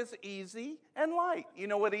yoke is easy and light. You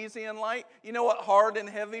know what easy and light? You know what hard and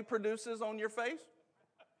heavy produces on your face?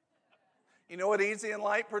 You know what easy and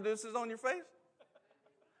light produces on your face?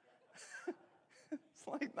 It's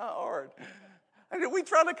like not hard. We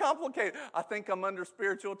try to complicate it. I think I'm under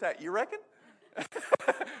spiritual attack. You reckon?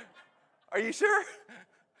 Are you sure?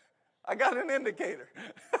 I got an indicator.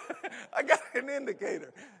 I got an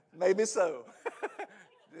indicator. Maybe so.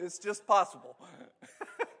 It's just possible.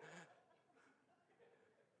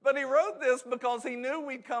 But he wrote this because he knew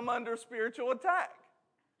we'd come under spiritual attack.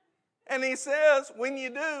 And he says, when you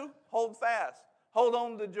do, hold fast. Hold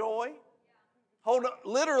on to joy. Hold on.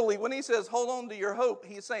 Literally, when he says hold on to your hope,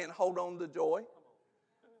 he's saying hold on to joy.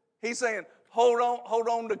 He's saying hold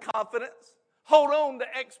on to confidence. Hold on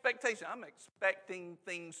to expectation. I'm expecting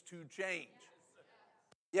things to change.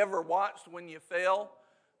 You ever watched when you fail?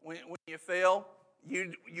 When you fail,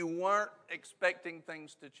 you weren't expecting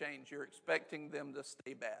things to change. You're expecting them to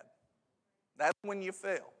stay bad. That's when you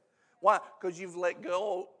fail. Why? Because you've let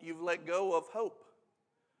go of hope.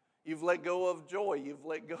 You've let go of joy. You've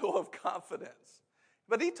let go of confidence.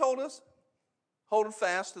 But he told us, hold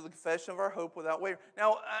fast to the confession of our hope without wavering.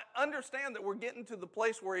 Now, I understand that we're getting to the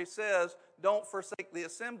place where he says, don't forsake the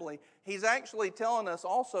assembly. He's actually telling us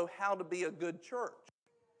also how to be a good church.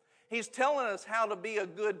 He's telling us how to be a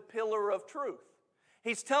good pillar of truth.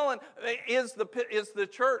 He's telling, is the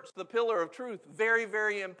church the pillar of truth? Very,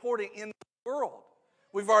 very important in the world.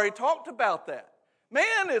 We've already talked about that.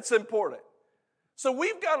 Man, it's important. So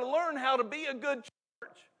we've got to learn how to be a good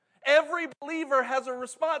church. Every believer has a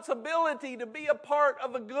responsibility to be a part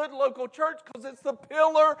of a good local church because it's the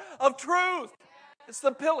pillar of truth. It's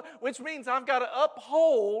the pillar, which means I've got to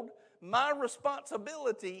uphold my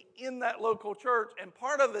responsibility in that local church, and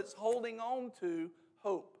part of it's holding on to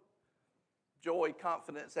hope. Joy,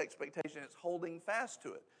 confidence, expectation. It's holding fast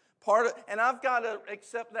to it. And I've got to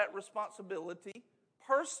accept that responsibility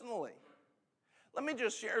personally. Let me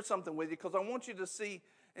just share something with you because I want you to see,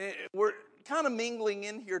 we're kind of mingling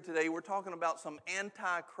in here today. We're talking about some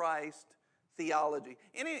antichrist theology.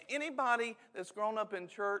 Anybody that's grown up in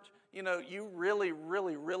church, you really,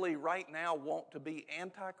 really, really right now want to be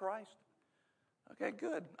antichrist? Okay,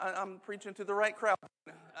 good. I'm preaching to the right crowd.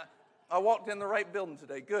 I walked in the right building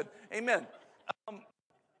today. Good. Amen.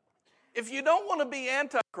 If you don't want to be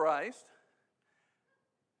antichrist,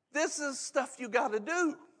 this is stuff you got to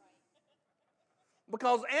do.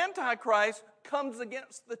 Because antichrist comes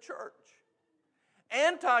against the church.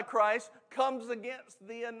 Antichrist comes against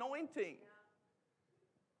the anointing.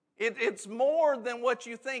 It's more than what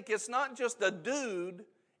you think. It's not just a dude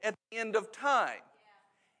at the end of time.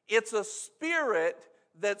 It's a spirit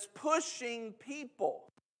that's pushing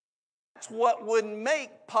people. That's what would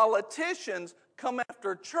make politicians come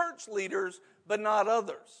after church leaders, but not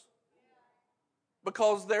others.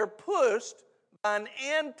 Because they're pushed by an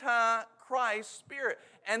anti-Christ spirit.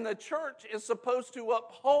 And the church is supposed to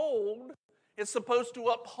uphold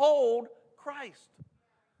Christ,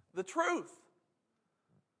 the truth.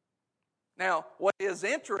 Now, what is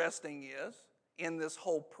interesting is, in this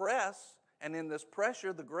whole press and in this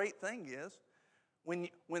pressure, the great thing is,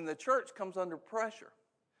 when the church comes under pressure,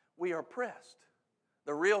 we are pressed.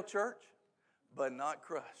 The real church, but not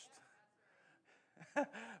crushed.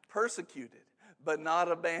 Persecuted, but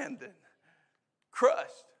not abandoned.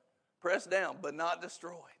 Crushed, pressed down, but not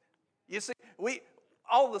destroyed. You see,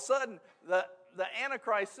 all of a sudden, the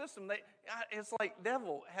Antichrist system, it's like,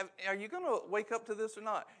 devil, are you going to wake up to this or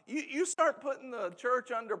not? You start putting the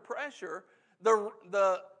church under pressure,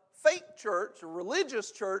 the fake church, the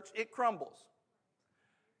religious church, it crumbles.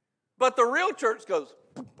 But the real church goes,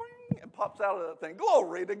 and pops out of that thing.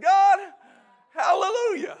 Glory to God.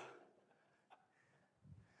 Hallelujah.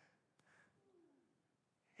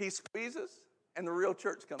 He squeezes, and the real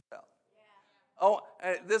church comes out. Oh,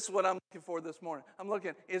 this is what I'm looking for this morning.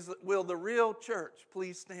 Will the real church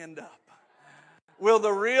please stand up? Will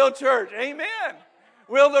the real church, amen.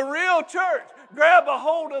 Will the real church grab a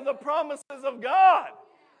hold of the promises of God?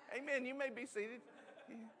 Amen. You may be seated.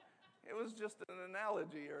 It was just an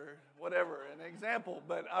analogy or whatever, an example,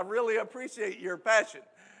 but I really appreciate your passion.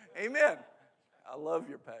 Amen. I love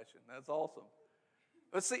your passion. That's awesome.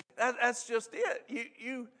 But see, that's just it.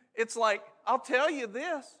 It's like, I'll tell you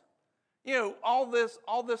this. All this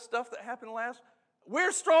stuff that happened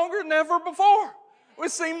we're stronger than ever before.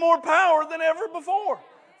 We've seen more power than ever before.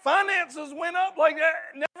 Finances went up like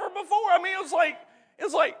that never before. I mean, it's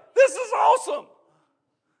like this is awesome.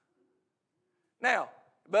 Now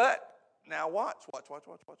watch.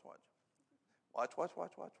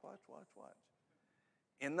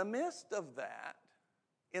 In the midst of that,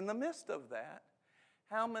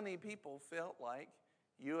 how many people felt like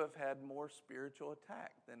you have had more spiritual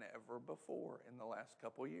attack than ever before in the last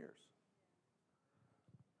couple years?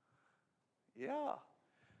 Yeah.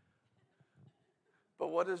 But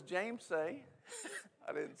what does James say?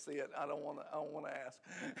 I didn't see it. I don't want to ask.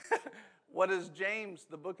 What does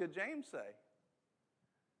the book of James say?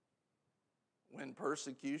 When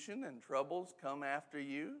persecution and troubles come after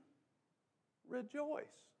you, rejoice.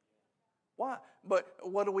 Why? But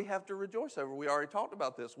what do we have to rejoice over? We already talked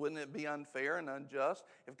about this. Wouldn't it be unfair and unjust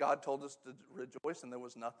if God told us to rejoice and there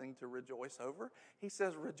was nothing to rejoice over? He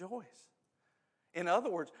says rejoice. In other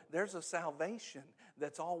words, there's a salvation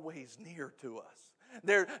that's always near to us.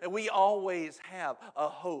 We always have a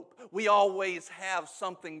hope. We always have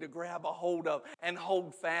something to grab a hold of and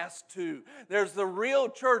hold fast to. There's the real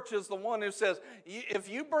church is the one who says, if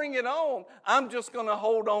you bring it on, I'm just going to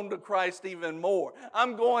hold on to Christ even more.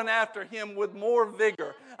 I'm going after Him with more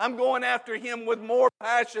vigor. I'm going after Him with more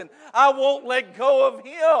passion. I won't let go of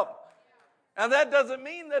Him. Now, that doesn't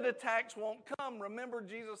mean that attacks won't come. Remember,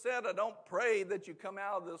 Jesus said, I don't pray that you come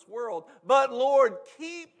out of this world, but Lord,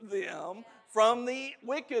 keep them from the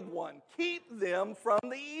wicked one. Keep them from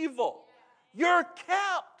the evil. You're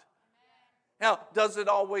kept. Now, does it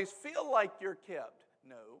always feel like you're kept?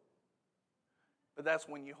 No. But that's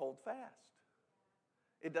when you hold fast.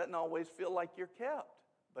 It doesn't always feel like you're kept,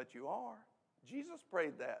 but you are. Jesus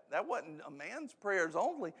prayed that. That wasn't a man's prayers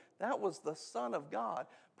only. That was the Son of God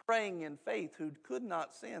praying in faith who could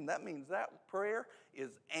not sin. That means that prayer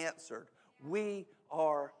is answered. We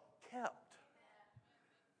are kept.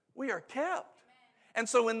 We are kept. And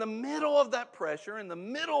so in the middle of that pressure, in the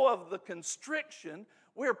middle of the constriction,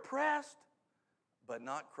 we're pressed but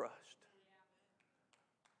not crushed.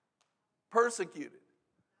 Persecuted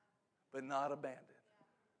but not abandoned.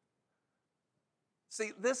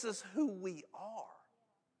 See, this is who we are.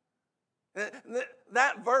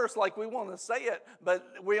 That verse, like we want to say it, but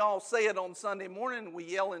we all say it on Sunday morning. We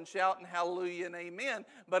yell and shout and hallelujah and amen.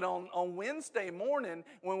 But on Wednesday morning,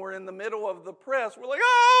 when we're in the middle of the press, we're like,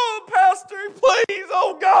 oh, Pastor, please,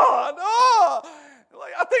 oh, God. Oh,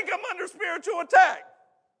 like, I think I'm under spiritual attack.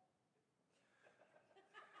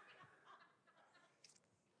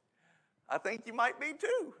 I think you might be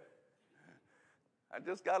too. I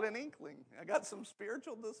just got an inkling. I got some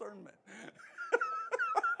spiritual discernment.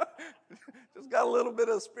 Just got a little bit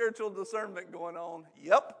of spiritual discernment going on.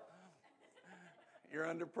 Yep. You're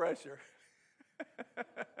under pressure.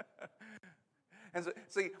 And so,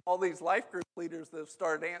 see, all these life group leaders that have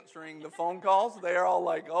started answering the phone calls, they're all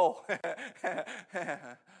like, oh.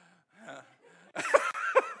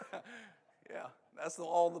 Yeah, that's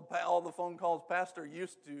all the phone calls Pastor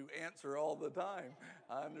used to answer all the time.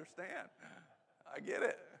 I understand. I get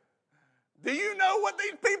it. Do you know what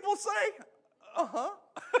these people say? Uh-huh.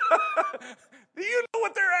 Do you know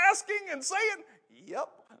what they're asking and saying? Yep,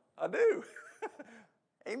 I do.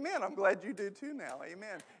 Amen. I'm glad you do too now.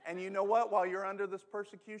 Amen. And you know what? While you're under this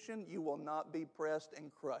persecution, you will not be pressed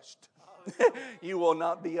and crushed. You will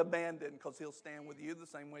not be abandoned because He'll stand with you the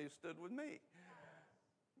same way He stood with me.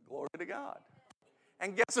 Glory to God.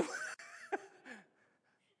 And guess what?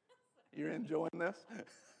 You're enjoying this?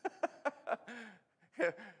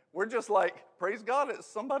 We're just like, praise God, it's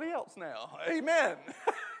somebody else now. Amen.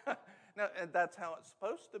 Now, and that's how it's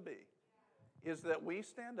supposed to be, is that we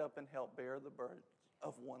stand up and help bear the burdens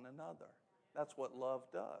of one another. That's what love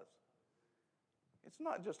does. It's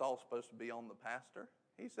not just all supposed to be on the pastor.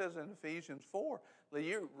 He says in Ephesians 4 that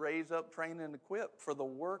you raise up, train, and equip for the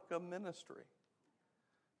work of ministry.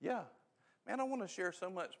 Yeah. Man, I want to share so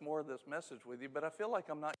much more of this message with you, but I feel like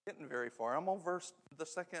I'm not getting very far. I'm on the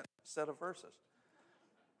second set of verses.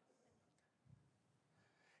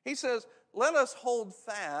 He says, let us hold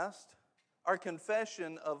fast our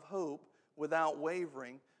confession of hope without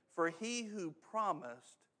wavering, for He who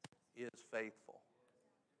promised is faithful.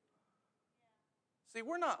 See,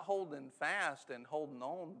 we're not holding fast and holding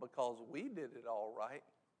on because we did it all right.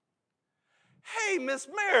 Hey, Miss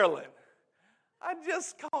Marilyn, I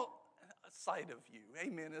just caught sight of you.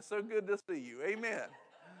 Amen. It's so good to see you. Amen.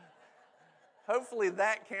 Hopefully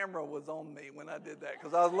that camera was on me when I did that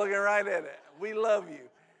because I was looking right at it. We love you.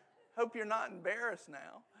 Hope you're not embarrassed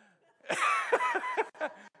now.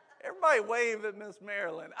 Everybody wave at Miss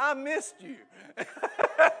Marilyn. I missed you.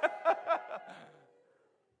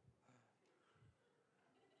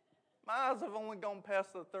 My eyes have only gone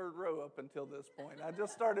past the third row up until this point. I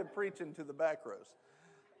just started preaching to the back rows.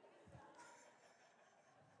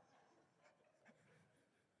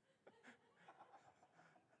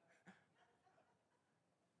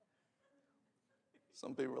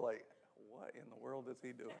 Some people are like, what in the world is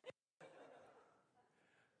he doing?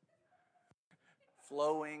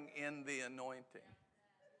 Flowing in the anointing.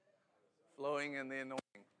 Flowing in the anointing.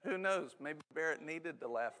 Who knows? Maybe Barrett needed to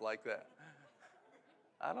laugh like that.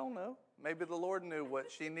 I don't know. Maybe the Lord knew what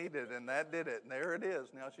she needed, and that did it. And there it is.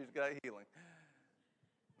 Now she's got healing.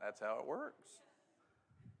 That's how it works.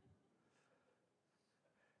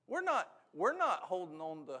 We're not holding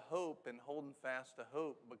on to hope and holding fast to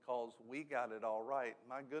hope because we got it all right.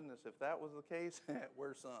 My goodness, if that was the case,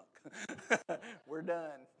 we're sunk. We're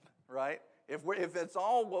done, right? If it's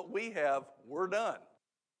all what we have, we're done.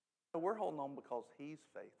 We're holding on because He's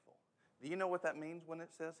faithful. Do you know what that means when it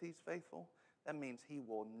says He's faithful? That means He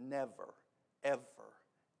will never, ever,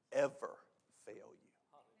 ever fail you.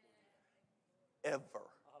 Ever.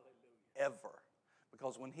 Ever.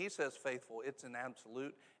 Because when He says faithful, it's an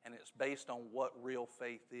absolute, and it's based on what real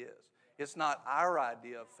faith is. It's not our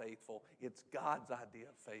idea of faithful, it's God's idea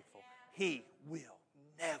of faithful. He will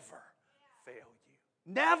never fail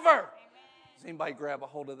you. Never! Does anybody grab a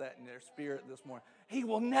hold of that in their spirit this morning? He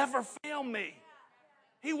will never fail me.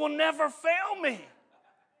 He will never fail me.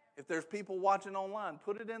 If there's people watching online,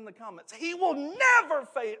 put it in the comments. He will never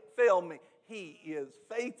fail me. He is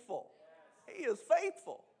faithful. He is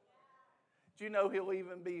faithful. Do you know He'll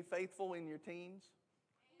even be faithful in your teens?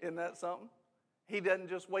 Isn't that something? He doesn't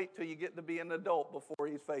just wait till you get to be an adult before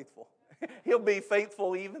He's faithful. He'll be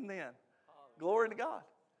faithful even then. Glory to God.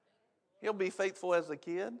 He'll be faithful as a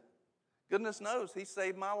kid. Goodness knows, He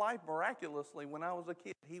saved my life miraculously when I was a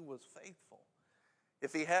kid. He was faithful.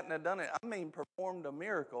 If He hadn't have done it, performed a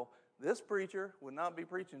miracle, this preacher would not be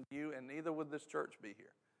preaching to you, and neither would this church be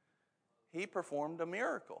here. He performed a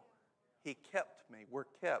miracle. He kept me. We're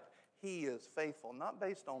kept. He is faithful, not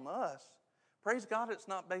based on us. Praise God, it's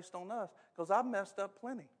not based on us, because I've messed up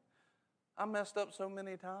plenty. I messed up so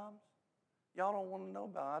many times. Y'all don't want to know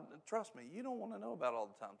about it. Trust me, you don't want to know about all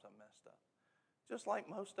the times I messed up. Just like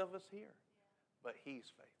most of us here. But He's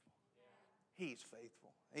faithful. He's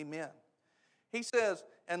faithful. Amen. He says,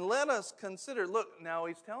 and let us consider, look, now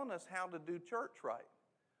He's telling us how to do church right.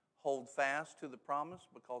 Hold fast to the promise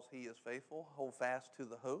because He is faithful. Hold fast to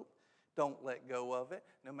the hope. Don't let go of it,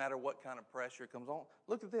 no matter what kind of pressure comes on.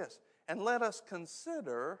 Look at this. And let us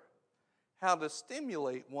consider how to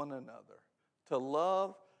stimulate one another to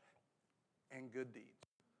love and good deeds.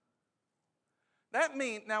 That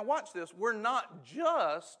means, now watch this, we're not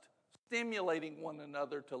just stimulating one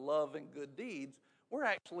another to love and good deeds, we're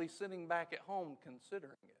actually sitting back at home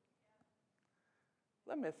considering it.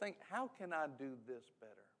 Let me think, how can I do this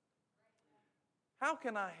better? How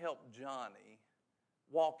can I help Johnny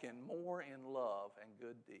walk in more in love and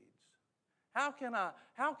good deeds? How can I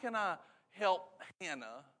help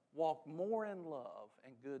Hannah walk more in love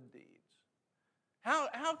and good deeds?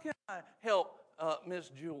 How can I help Miss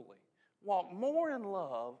Julie walk more in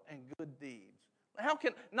love and good deeds? How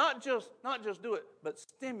can not just do it, but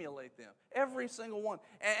stimulate them, every single one.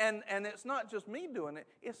 And it's not just me doing it;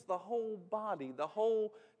 it's the whole body, the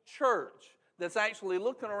whole church that's actually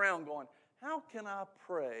looking around, going, "How can I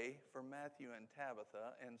pray for Matthew and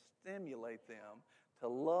Tabitha and stimulate them to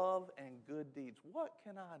love and good deeds? What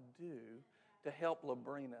can I do to help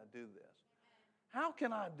Labrina do this? How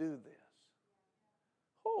can I do this?"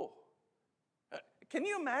 Oh. Can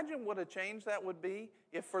you imagine what a change that would be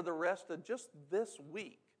if for the rest of just this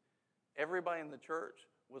week, everybody in the church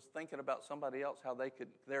was thinking about somebody else, how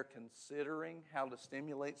they're considering how to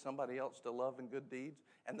stimulate somebody else to love and good deeds,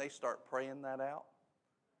 and they start praying that out?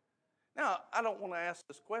 Now, I don't want to ask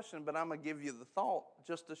this question, but I'm going to give you the thought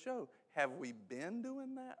just to show. Have we been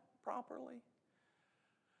doing that properly?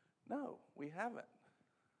 No, we haven't.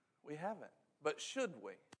 We haven't. But should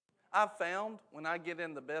we? I've found when I get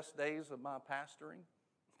in the best days of my pastoring,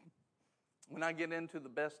 when I get into the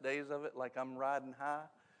best days of it, like I'm riding high,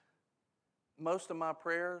 most of my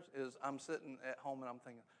prayers is I'm sitting at home and I'm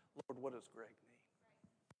thinking, Lord, what does Greg need?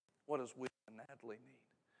 What does Will and Natalie need?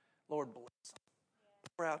 Lord, bless them.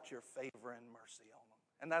 Pour out your favor and mercy on them.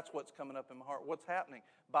 And that's what's coming up in my heart. What's happening?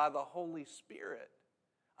 By the Holy Spirit,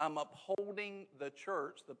 I'm upholding the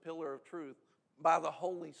church, the pillar of truth. By the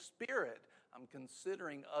Holy Spirit, I'm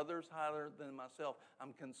considering others higher than myself.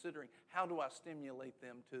 I'm considering how do I stimulate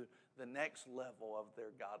them to the next level of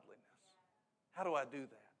their godliness. How do I do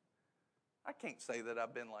that? I can't say that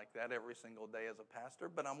I've been like that every single day as a pastor,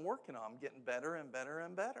 but I'm working on it. I'm getting better and better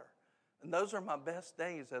and better. And those are my best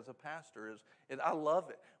days as a pastor. I love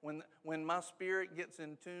it. When my spirit gets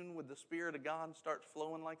in tune with the Spirit of God and starts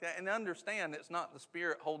flowing like that. And understand, it's not the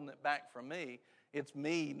Spirit holding it back from me. It's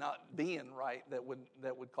me not being right that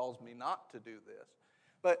would cause me not to do this.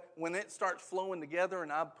 But when it starts flowing together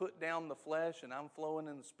and I put down the flesh and I'm flowing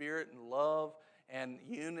in the Spirit and love and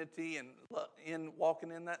unity and in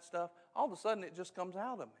walking in that stuff, all of a sudden it just comes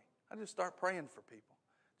out of me. I just start praying for people.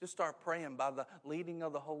 Just start praying by the leading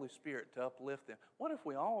of the Holy Spirit to uplift them. What if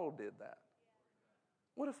we all did that?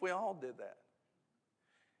 What if we all did that?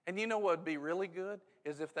 And you know what would be really good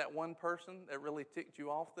is if that one person that really ticked you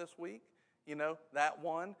off this week, that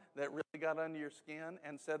one that really got under your skin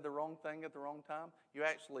and said the wrong thing at the wrong time, you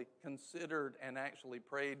actually considered and actually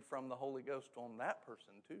prayed from the Holy Ghost on that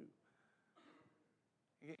person too.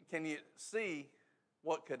 Can you see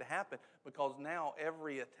what could happen? Because now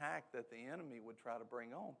every attack that the enemy would try to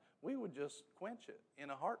bring on, we would just quench it in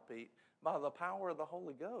a heartbeat by the power of the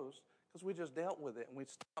Holy Ghost, because we just dealt with it and we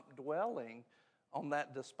stopped dwelling on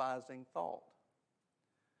that despising thought.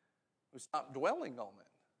 We stopped dwelling on it.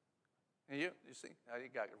 And you see, now you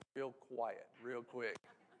got real quiet real quick.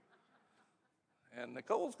 And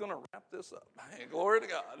Nicole's going to wrap this up. Hey, glory to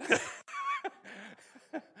God.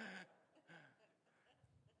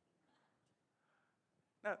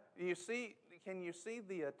 Now, can you see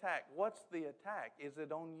the attack? What's the attack? Is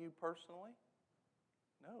it on you personally?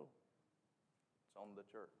 No. It's on the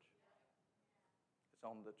church. It's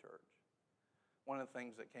on the church. One of the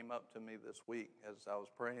things that came up to me this week as I was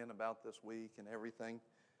praying about this week and everything,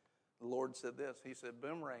 the Lord said this. He said,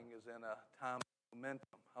 Boomerang is in a time of momentum.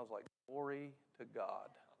 I was like, glory to God.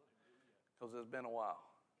 Because it's been a while.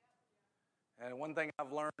 And one thing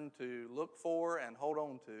I've learned to look for and hold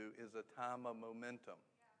on to is a time of momentum.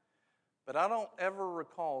 But I don't ever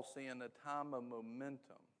recall seeing a time of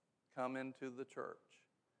momentum come into the church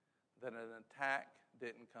that an attack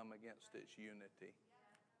didn't come against its unity.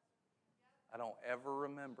 I don't ever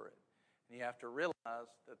remember it. And you have to realize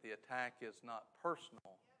that the attack is not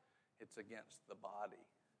personal. It's against the body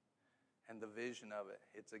and the vision of it.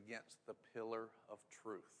 It's against the pillar of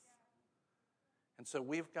truth. And so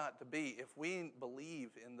we've got to be, if we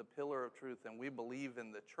believe in the pillar of truth and we believe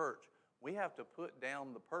in the church, we have to put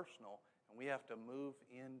down the personal and we have to move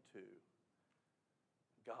into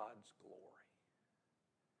God's glory.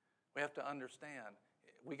 We have to understand,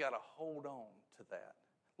 we got to hold on to that.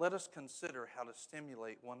 Let us consider how to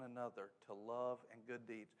stimulate one another to love and good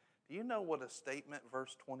deeds. Do you know what a statement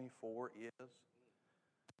verse 24 is?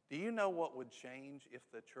 Do you know what would change if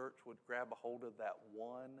the church would grab a hold of that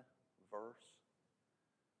one verse?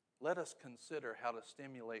 Let us consider how to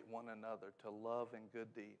stimulate one another to love and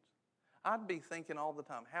good deeds. I'd be thinking all the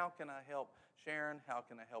time, how can I help Sharon? How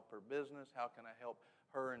can I help her business? How can I help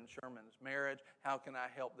her and Sherman's marriage? How can I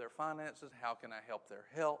help their finances? How can I help their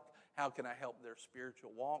health? How can I help their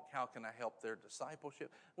spiritual walk? How can I help their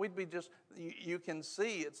discipleship? We'd be just, you can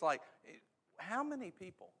see, it's like, how many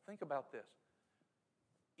people, think about this.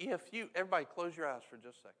 Everybody close your eyes for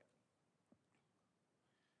just a second.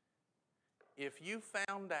 If you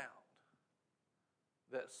found out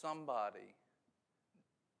that somebody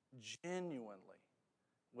genuinely,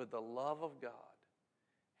 with the love of God,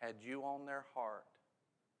 had you on their heart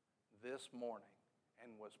this morning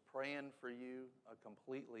and was praying for you a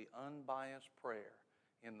completely unbiased prayer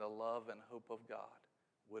in the love and hope of God,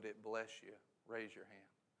 would it bless you? Raise your hand.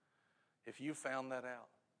 If you found that out,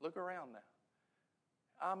 look around now.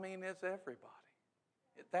 I mean, it's everybody.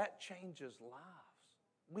 That changes lives.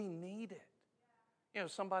 We need it.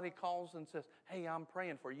 Somebody calls and says, hey, I'm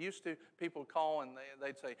praying for you. Used to, people call and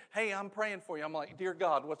they'd say, hey, I'm praying for you. I'm like, dear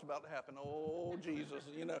God, what's about to happen? Oh, Jesus,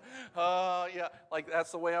 yeah, like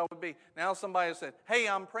that's the way I would be. Now somebody said, hey,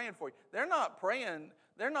 I'm praying for you. They're not praying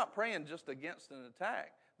just against an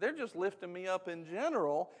attack. They're just lifting me up in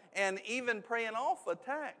general and even praying off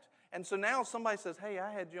attacks. And so now somebody says, hey,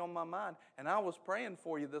 I had you on my mind and I was praying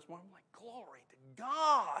for you this morning. I'm like, glory to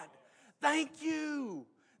God. Thank you.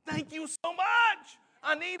 Thank you so much.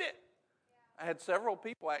 I need it. I had several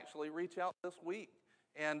people actually reach out this week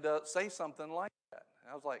and say something like that.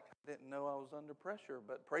 And I was like, I didn't know I was under pressure,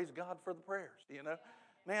 but praise God for the prayers,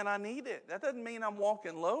 Man, I need it. That doesn't mean I'm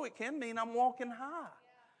walking low. It can mean I'm walking high.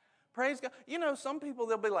 Praise God. Some people,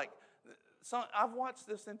 they'll be like, I've watched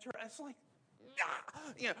this in church. It's like,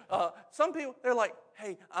 some people, they're like,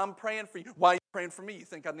 hey, I'm praying for you. Why are you praying for me? You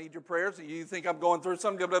think I need your prayers? You think I'm going through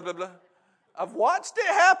something? Blah, blah, blah. I've watched it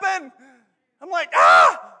happen. I'm like,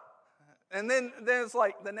 ah! And then it's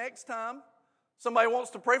like the next time Somebody wants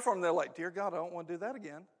to pray for them, they're like, dear God, I don't want to do that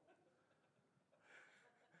again.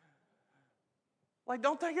 Like,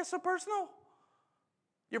 don't take it so personal.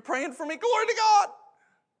 You're praying for me. Glory to God.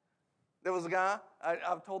 There was a guy,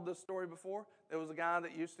 I've told this story before. There was a guy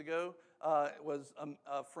that used to go, was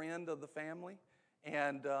a friend of the family.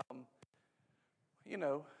 And,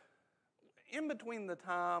 in between the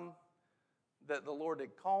time that the Lord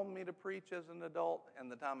had called me to preach as an adult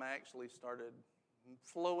and the time I actually started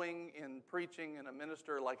flowing in preaching and a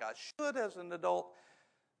minister like I should as an adult,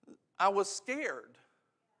 I was scared.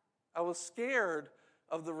 I was scared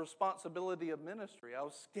of the responsibility of ministry. I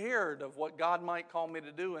was scared of what God might call me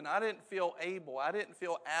to do, and I didn't feel able. I didn't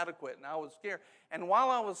feel adequate, and I was scared. And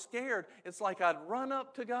while I was scared, it's like I'd run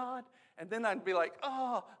up to God, and then I'd be like,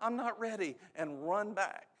 oh, I'm not ready, and run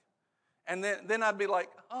back. And then I'd be like,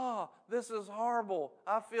 oh, this is horrible.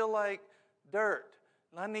 I feel like dirt,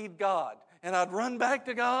 and I need God. And I'd run back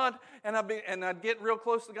to God, and I'd get real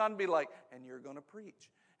close to God and be like, and you're going to preach.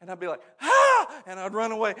 And I'd be like, ah! And I'd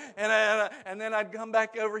run away. And then I'd come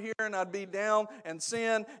back over here, and I'd be down and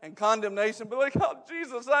sin and condemnation. Be like, oh,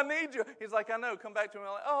 Jesus, I need you. He's like, I know. Come back to me.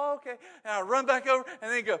 I'm like, oh, okay. And I'd run back over,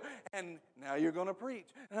 and then go, and now you're going to preach.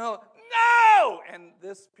 And I'm like, no! And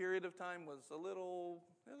this period of time was a little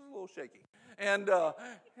shaky. And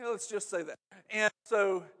let's just say that. And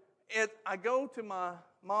so I go to my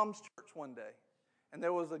mom's church one day, and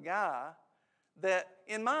there was a guy that,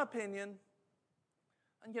 in my opinion,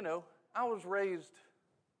 I was raised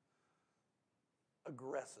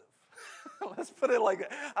aggressive. Let's put it like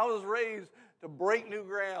that. I was raised to break new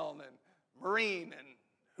ground and Marine and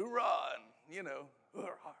hoorah and,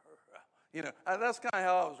 that's kind of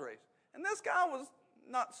how I was raised. And this guy was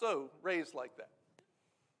not so raised like that.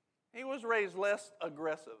 He was raised less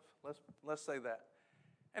aggressive. Let's say that.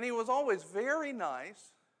 And he was always very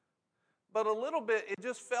nice, but a little bit, it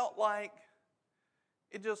just felt like,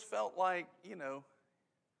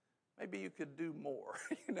 maybe you could do more.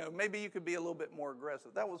 Maybe you could be a little bit more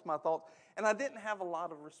aggressive. That was my thought. And I didn't have a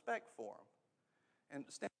lot of respect for him. And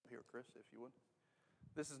stand up here, Chris, if you would.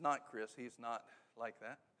 This is not Chris. He's not like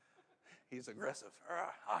that. He's aggressive.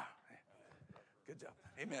 Good job.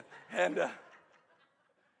 Amen.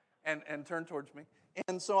 And turn towards me.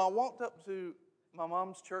 And so I walked up to my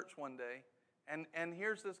mom's church one day, and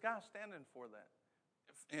here's this guy standing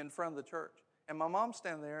in front of the church. And my mom's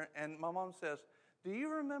standing there, and my mom says, do you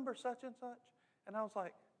remember such and such? And I was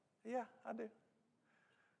like, yeah, I do.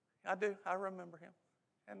 I remember him.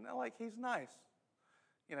 And he's nice.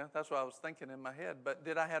 That's what I was thinking in my head. But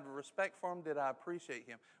did I have respect for him? Did I appreciate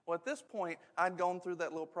him? Well, at this point, I'd gone through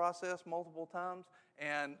that little process multiple times.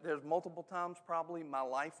 And there's multiple times probably my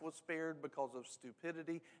life was spared because of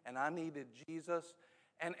stupidity. And I needed Jesus.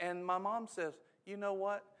 And my mom says, you know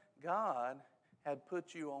what? God had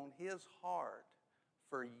put you on his heart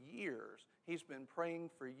for years. He's been praying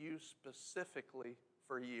for you specifically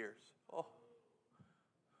for years.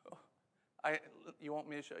 You want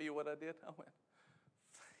me to show you what I did? I went,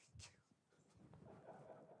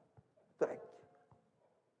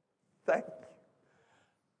 thank you.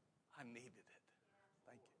 I needed it.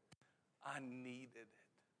 Thank you. I needed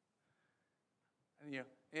it.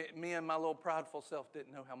 And me and my little prideful self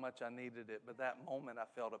didn't know how much I needed it, but that moment I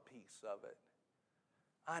felt a piece of it.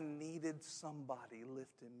 I needed somebody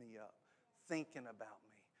lifting me up, thinking about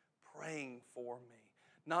me, praying for me.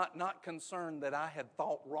 Not concerned that I had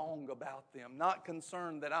thought wrong about them. Not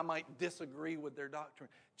concerned that I might disagree with their doctrine.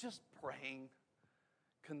 Just praying,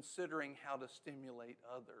 considering how to stimulate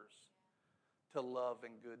others to love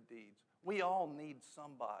and good deeds. We all need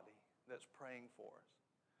somebody that's praying for us.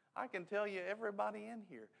 I can tell you, everybody in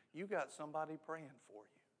here, you got somebody praying for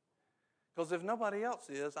you. Because if nobody else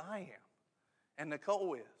is, I am. And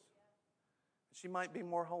Nicole is. She might be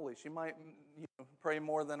more holy. She might pray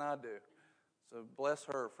more than I do. So bless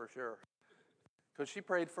her for sure. Because she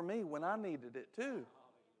prayed for me when I needed it too.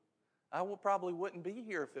 I probably wouldn't be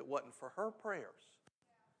here if it wasn't for her prayers.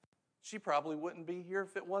 She probably wouldn't be here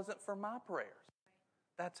if it wasn't for my prayers.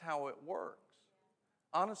 That's how it works.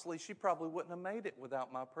 Honestly, she probably wouldn't have made it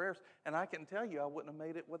without my prayers. And I can tell you, I wouldn't have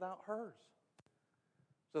made it without hers.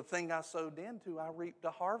 The thing I sowed into, I reaped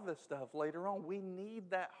a harvest of later on. We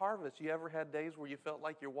need that harvest. You ever had days where you felt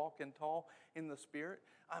like you're walking tall in the Spirit?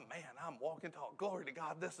 I'm walking tall. Glory to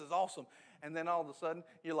God, this is awesome. And then all of a sudden,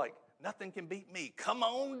 you're like, nothing can beat me. Come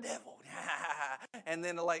on, devil. And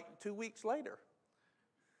then 2 weeks later,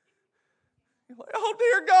 you're like, oh,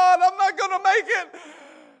 dear God, I'm not going to make it.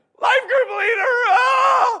 Life group leader,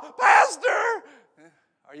 pastor.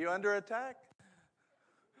 Are you under attack?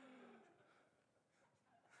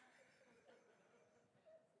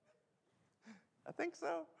 I think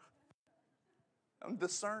so. I'm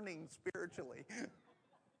discerning spiritually.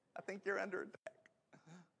 I think you're under attack.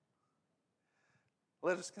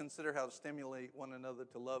 Let us consider how to stimulate one another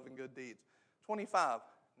to love and good deeds. 25,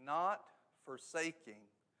 not forsaking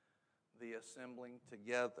the assembling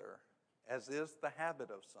together, as is the habit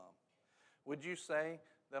of some. Would you say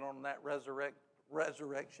that on that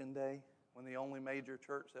resurrection day, when the only major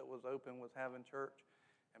church that was open was having church,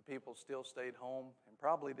 and people still stayed home and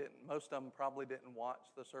most of them probably didn't watch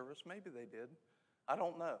the service. Maybe they did. I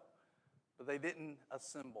don't know. But they didn't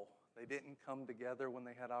assemble. They didn't come together when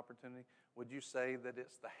they had opportunity. Would you say that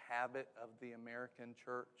it's the habit of the American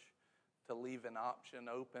church to leave an option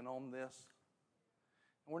open on this?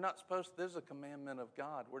 And we're not supposed, there's a commandment of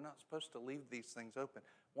God. We're not supposed to leave these things open.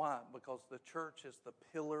 Why? Because the church is the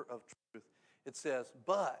pillar of truth. It says,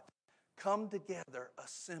 but come together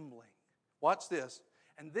assembling. Watch this.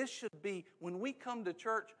 And this should be, when we come to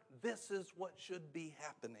church, this is what should be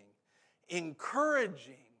happening.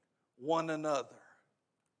 Encouraging one another.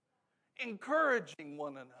 Encouraging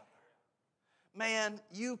one another. Man,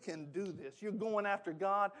 you can do this. You're going after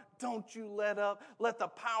God. Don't you let up. Let the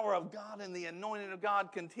power of God and the anointing of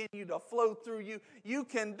God continue to flow through you. You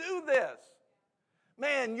can do this.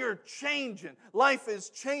 Man, you're changing. Life is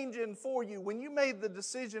changing for you. When you made the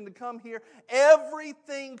decision to come here,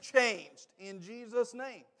 everything changed in Jesus'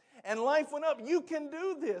 name. And life went up. You can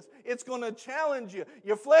do this. It's going to challenge you.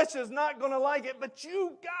 Your flesh is not going to like it, but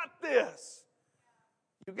you got this.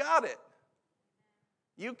 You got it.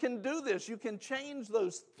 You can do this. You can change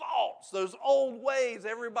those thoughts, those old ways.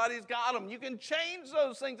 Everybody's got them. You can change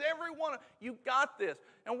those things. Every one. You got this.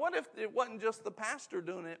 And what if it wasn't just the pastor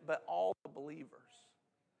doing it, but all the believers?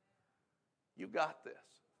 You got this.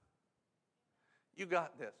 You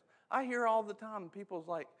got this. I hear all the time, people's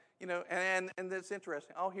like, and it's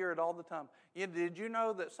interesting. I'll hear it all the time. Did you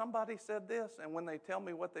know that somebody said this? And when they tell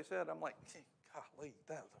me what they said, I'm like, golly,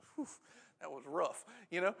 that was rough,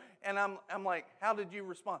 And I'm like, how did you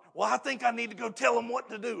respond? Well, I think I need to go tell them what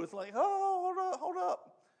to do. It's like, oh, hold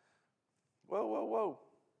up. Whoa.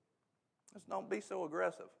 Let's don't be so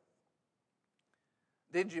aggressive.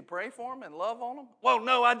 Did you pray for them and love on them? Well,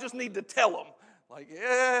 no, I just need to tell them. Like,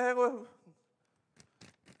 yeah, well,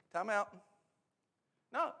 time out.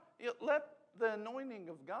 No, let the anointing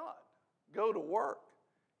of God go to work.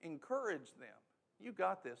 Encourage them. You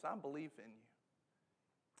got this. I believe in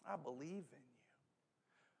you. I believe in you.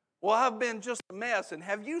 Well, I've been just a mess. And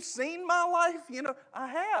have you seen my life? I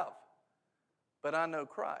have. But I know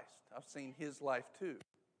Christ. I've seen his life too.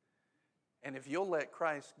 And if you'll let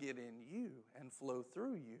Christ get in you and flow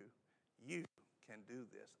through you, you can do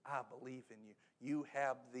this. I believe in you. You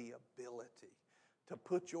have the ability to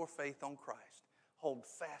put your faith on Christ, hold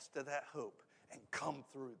fast to that hope, and come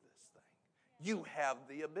through this thing. You have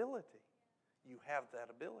the ability. You have that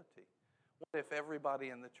ability. What if everybody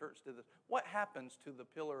in the church did this? What happens to the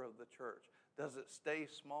pillar of the church? Does it stay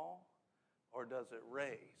small, or does it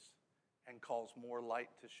raise and cause more light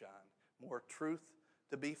to shine, more truth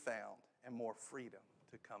to be found, and more freedom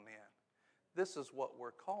to come in? This is what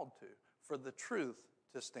we're called to, for the truth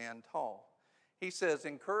to stand tall. He says,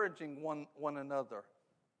 encouraging one another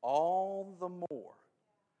all the more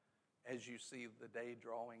as you see the day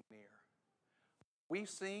drawing near. We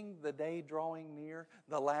seeing the day drawing near,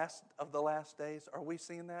 the last of the last days? Are we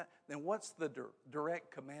seeing that? Then what's the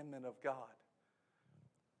direct commandment of God?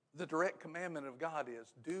 The direct commandment of God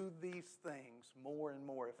is do these things more and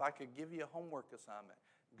more. If I could give you a homework assignment,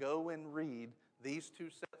 go and read these 2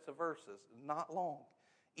 sets of verses, not long.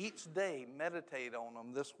 Each day, meditate on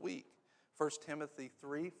them this week. 1 Timothy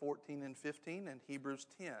 3, 14 and 15, and Hebrews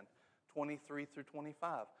 10, 23 through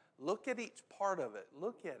 25. Look at each part of it.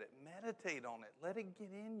 Look at it. Meditate on it. Let it get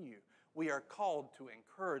in you. We are called to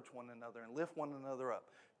encourage one another and lift one another up,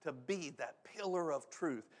 to be that pillar of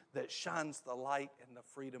truth that shines the light and the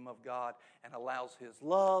freedom of God and allows his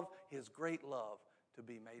love, his great love, to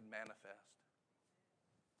be made manifest.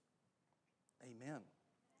 Amen.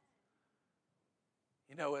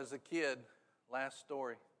 As a kid, last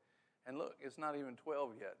story, and look, it's not even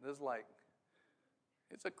 12 yet. This is like,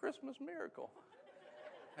 it's a Christmas miracle.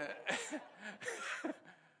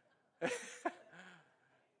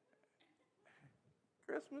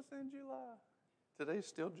 Christmas in July. Today's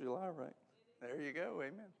still July, right? There you go,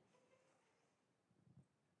 amen.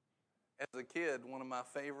 As a kid, one of my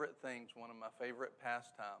favorite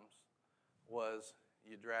pastimes was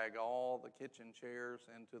you drag all the kitchen chairs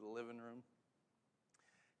into the living room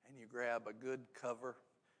and you grab a good cover.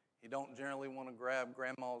 You don't generally want to grab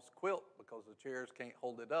grandma's quilt because the chairs can't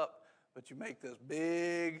hold it up, but you make this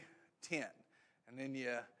big tent. And then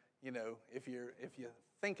if you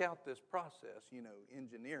think out this process,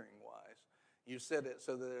 engineering-wise, You set it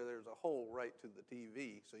so that there's a hole right to the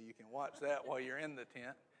TV so you can watch that while you're in the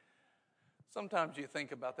tent. Sometimes you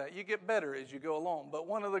think about that. You get better as you go along. But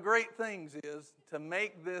one of the great things is to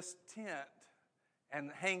make this tent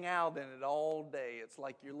and hang out in it all day. It's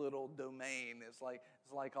like your little domain. It's like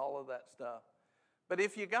all of that stuff. But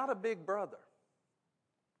if you got a big brother,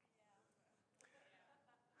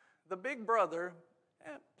 the big brother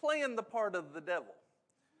playing the part of the devil.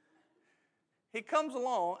 He comes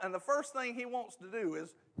along, and the first thing he wants to do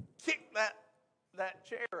is kick that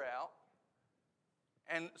chair out,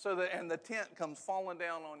 and the tent comes falling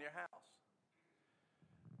down on your house.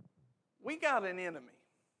 We got an enemy,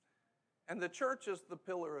 and the church is the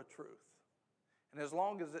pillar of truth. And as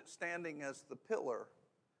long as it's standing as the pillar,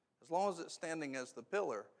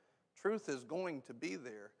 truth is going to be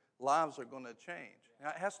there. Lives are going to change.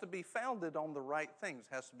 Now, it has to be founded on the right things.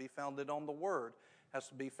 It has to be founded on the Word. It has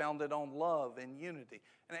to be founded on love and unity.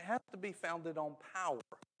 And it has to be founded on power.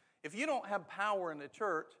 If you don't have power in the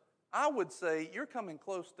church, I would say you're coming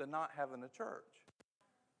close to not having a church.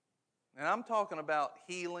 And I'm talking about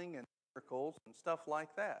healing and miracles and stuff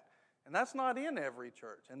like that. And that's not in every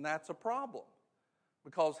church, and that's a problem.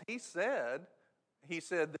 Because he said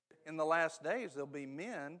that in the last days there'll be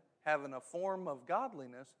men having a form of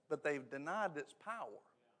godliness, but they've denied its power.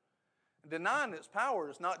 Denying its power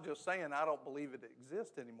is not just saying I don't believe it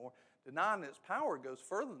exists anymore. Denying its power goes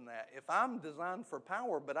further than that. If I'm designed for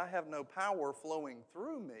power, but I have no power flowing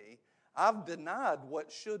through me, I've denied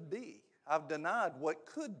what should be. I've denied what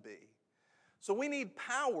could be. So we need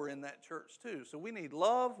power in that church too. So we need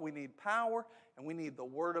love, we need power, and we need the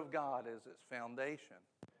Word of God as its foundation.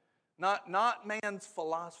 Not man's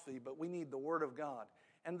philosophy, but we need the Word of God.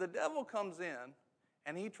 And the devil comes in,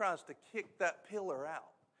 and he tries to kick that pillar out.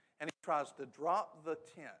 And he tries to drop the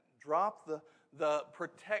tent, drop the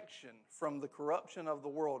protection from the corruption of the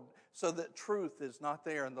world so that truth is not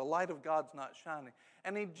there and the light of God's not shining.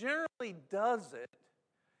 And he generally does it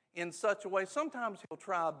in such a way. Sometimes he'll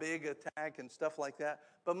try a big attack and stuff like that.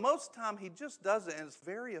 But most of the time he just does it, and it's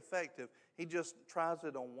very effective. He just tries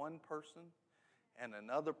it on one person and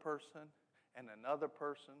another person and another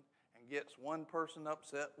person, and gets one person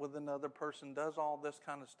upset with another person, does all this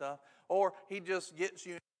kind of stuff. Or he just gets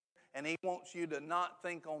you and he wants you to not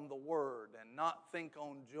think on the Word and not think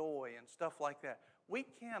on joy and stuff like that. We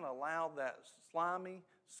can't allow that slimy,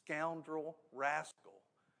 scoundrel, rascal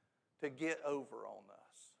to get over on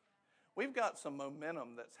us. We've got some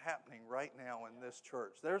momentum that's happening right now in this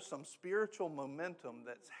church. There's some spiritual momentum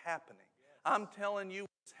that's happening. I'm telling you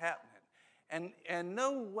it's happening. And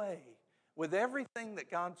no way, with everything that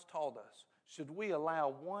God's taught us, should we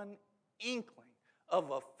allow one inkling of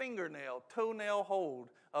a fingernail, toenail hold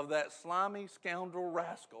of that slimy scoundrel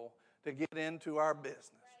rascal to get into our business.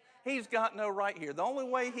 He's got no right here. The only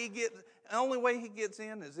way he gets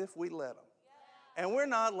in is if we let him. And we're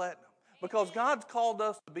not letting him, because God's called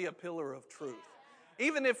us to be a pillar of truth.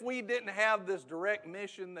 Even if we didn't have this direct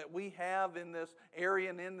mission that we have in this area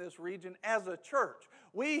and in this region, as a church,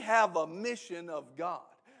 we have a mission of God.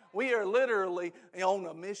 We are literally on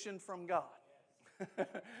a mission from God.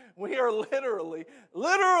 We are literally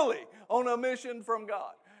on a mission from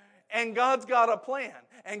God. And God's got a plan.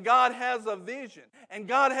 And God has a vision. And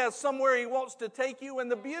God has somewhere He wants to take you.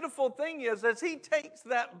 And the beautiful thing is, as He takes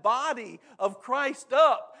that body of Christ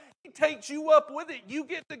up, He takes you up with it. You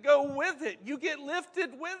get to go with it. You get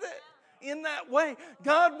lifted with it. In that way,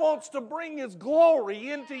 God wants to bring His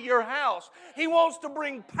glory into your house. He wants to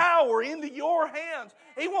bring power into your hands.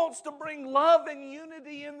 He wants to bring love and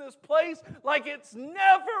unity in this place like it's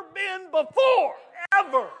never been before,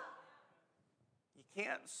 ever. You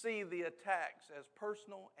can't see the attacks as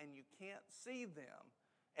personal, and you can't see them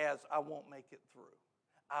as I won't make it through.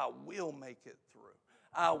 I will make it through.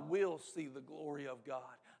 I will see the glory of God.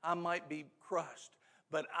 I might be crushed,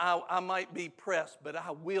 but I might be pressed, but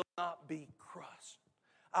I will not be crushed.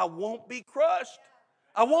 I won't be crushed.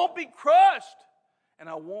 I won't be crushed. And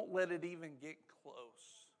I won't let it even get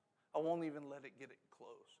close. I won't even let it get it close.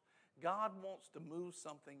 God wants to move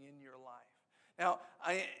something in your life. Now,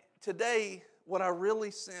 today, what I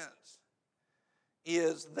really sense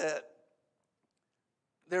is that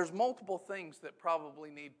there's multiple things that probably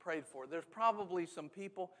need prayed for. There's probably some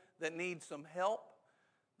people that need some help.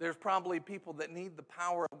 There's probably people that need the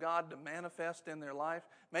power of God to manifest in their life.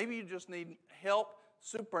 Maybe you just need help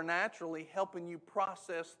supernaturally helping you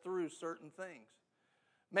process through certain things.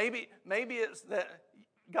 Maybe it's that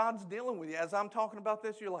God's dealing with you. As I'm talking about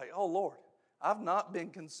this, you're like, oh, Lord, I've not been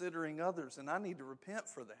considering others, and I need to repent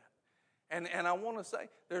for that. And I want to say,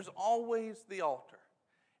 there's always the altar.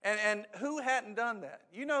 And who hadn't done that?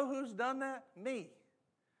 You know who's done that? Me.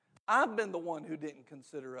 I've been the one who didn't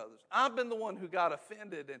consider others. I've been the one who got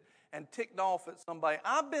offended and ticked off at somebody.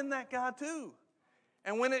 I've been that guy too.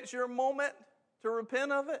 And when it's your moment to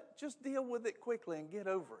repent of it, just deal with it quickly and get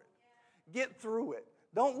over it. Get through it.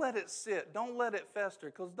 Don't let it sit. Don't let it fester,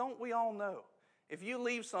 because don't we all know, if you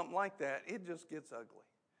leave something like that, it just gets ugly.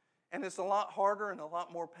 And it's a lot harder and a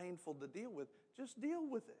lot more painful to deal with. Just deal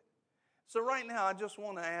with it. So right now, I just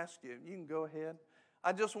want to ask you, you can go ahead.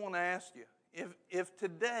 I just want to ask you, if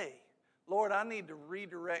today, Lord, I need to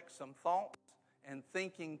redirect some thoughts and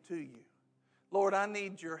thinking to you. Lord, I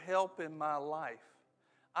need your help in my life.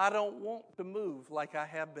 I don't want to move like I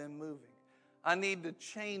have been moving. I need to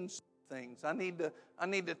change things. I need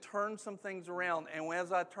to turn some things around. And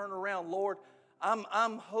as I turn around, Lord,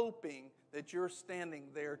 I'm hoping that you're standing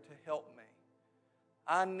there to help me.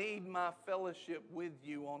 I need my fellowship with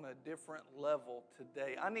you on a different level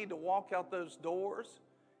today. I need to walk out those doors,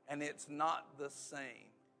 and it's not the same.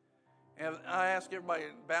 And I ask everybody to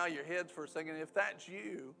bow your heads for a second. If that's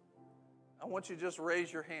you, I want you to just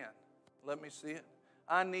raise your hand. Let me see it.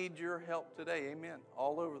 I need your help today. Amen.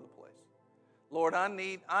 All over the place. Lord, I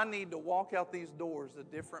need to walk out these doors a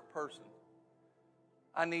different person.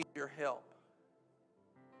 I need your help.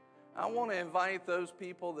 I want to invite those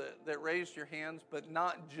people that raised your hands, but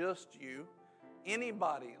not just you.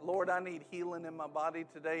 Anybody. Lord, I need healing in my body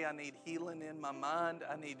today. I need healing in my mind.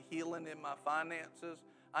 I need healing in my finances.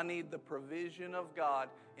 I need the provision of God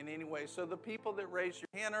in any way. So the people that raised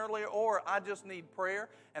your hand earlier, or I just need prayer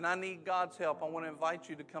and I need God's help, I want to invite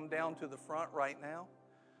you to come down to the front right now.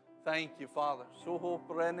 Thank you, Father.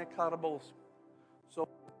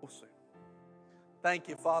 Thank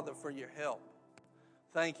you, Father, for your help.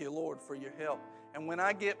 Thank you, Lord, for your help. And when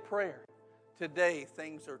I get prayer, today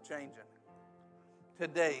things are changing.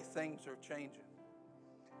 Today things are changing.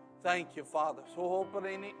 Thank you, Father.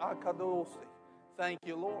 Thank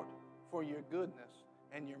you, Lord, for your goodness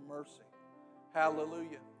and your mercy.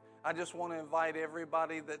 Hallelujah. I just want to invite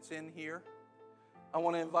everybody that's in here. I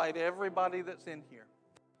want to invite everybody that's in here.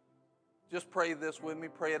 Just pray this with me.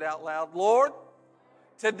 Pray it out loud. Lord,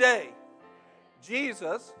 today,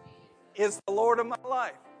 Jesus is the Lord of my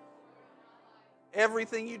life.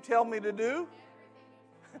 Everything you tell me to do,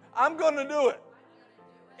 I'm going to do it.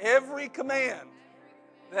 Every command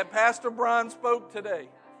that Pastor Brian spoke today,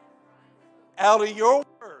 out of your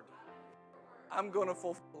word, I'm going to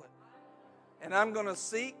fulfill it. And I'm going to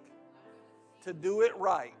seek to do it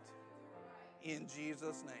right in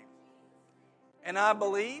Jesus' name. And I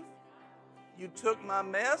believe you took my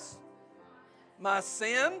mess, my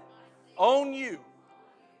sin, on you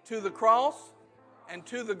to the cross and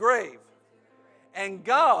to the grave. And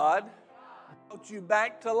God brought you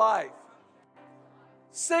back to life,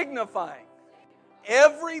 signifying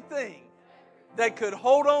everything that could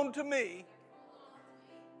hold on to me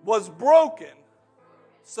was broken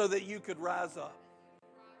so that you could rise up.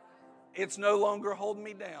 It's no longer holding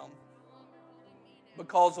me down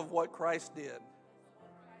because of what Christ did.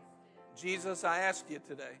 Jesus, I ask you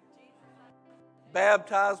today,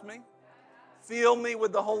 baptize me, fill me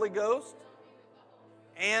with the Holy Ghost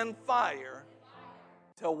and fire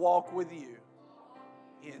to walk with you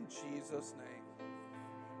in Jesus' name.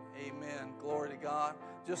 Amen. Glory to God.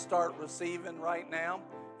 Just start receiving right now.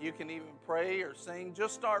 You can even pray or sing.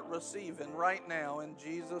 Just start receiving right now in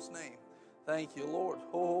Jesus' name. Thank you, Lord.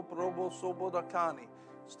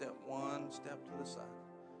 Step one, step to the side.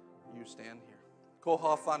 You stand here.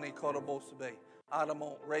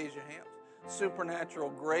 Adamo, raise your hands.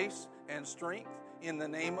 Supernatural grace and strength in the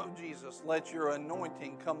name of Jesus. Let your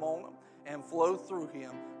anointing come on him and flow through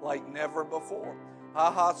him like never before.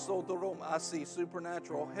 I see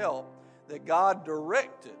supernatural help that God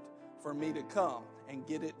directed for me to come and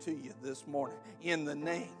get it to you this morning. In the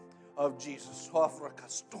name of Jesus.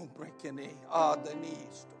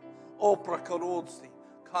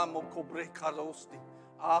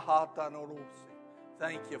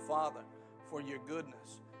 Thank you, Father, for your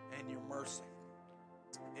goodness and your mercy.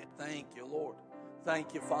 And thank you, Lord.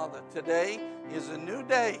 Thank you, Father. Today is a new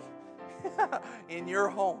day in your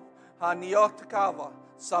home.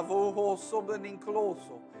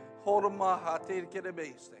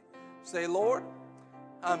 Say, Lord,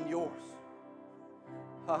 I'm yours.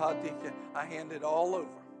 I hand it all over.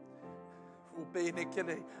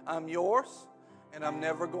 I'm yours, and I'm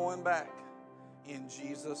never going back. In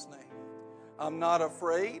Jesus' name. I'm not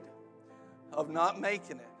afraid of not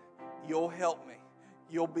making it. You'll help me.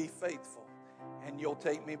 You'll be faithful. And you'll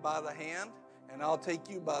take me by the hand, and I'll take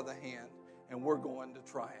you by the hand, and we're going to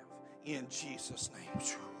triumph. In Jesus' name.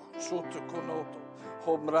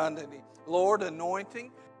 Lord,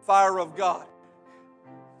 anointing, fire of God.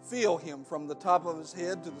 Fill him from the top of his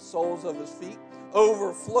head to the soles of his feet.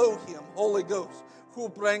 Overflow him, Holy Ghost.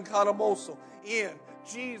 In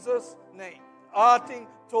Jesus' name. Ating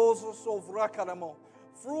tozo sovrakaramo.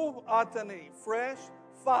 Fru atane, fresh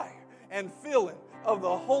fire and filling of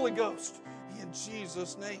the Holy Ghost in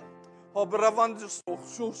Jesus' name. A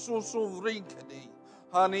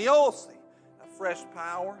fresh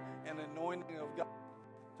power and anointing of God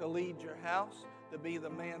to lead your house, to be the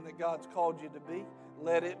man that God's called you to be.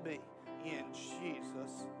 Let it be in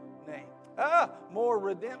Jesus' name. More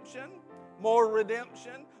redemption,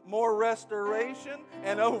 more restoration,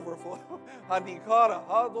 and overflow.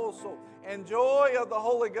 And joy of the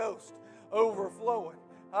Holy Ghost overflowing.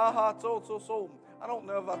 I don't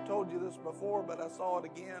know if I've told you this before, but I saw it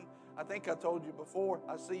again. I think I told you before.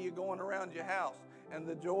 I see you going around your house and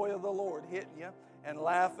the joy of the Lord hitting you and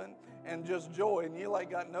laughing and just joy. And you like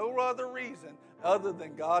got no other reason other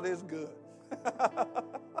than God is good.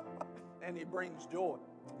 And He brings joy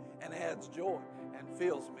and adds joy and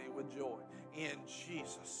fills me with joy in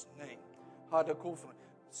Jesus' name.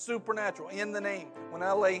 Supernatural, in the name. When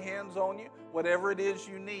I lay hands on you, whatever it is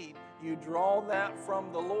you need, you draw that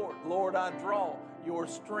from the Lord. Lord, I draw your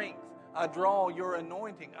strength. I draw your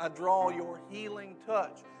anointing. I draw your healing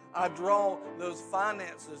touch. I draw those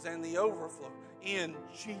finances and the overflow in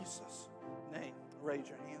Jesus' name. Raise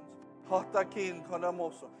your hands.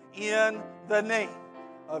 In the name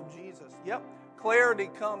of Jesus. Yep. Clarity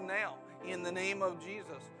come now in the name of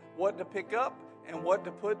Jesus. What to pick up and what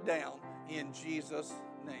to put down in Jesus'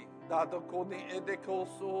 name.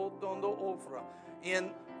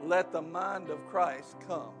 In let the mind of Christ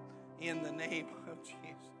come in the name of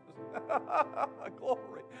Jesus.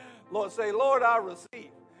 Glory. Lord, say, Lord, I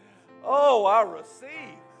receive. Oh, I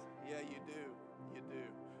receive. Yeah, you do. You do.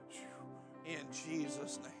 In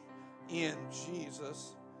Jesus' name. In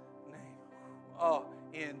Jesus' name. Oh,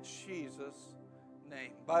 in Jesus'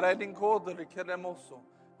 name. Baradinkodre keremoso.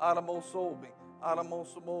 Aramosobi.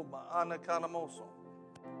 Aramosomoba. Anakanamoso.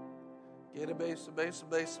 Gerebesa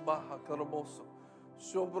baha karamoso.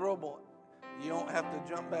 Shobrobo. You don't have to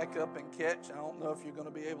jump back up and catch. I don't know if you're going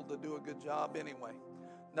to be able to do a good job anyway.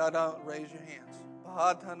 No, don't raise your hands.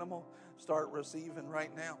 Start receiving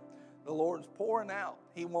right now. The Lord's pouring out.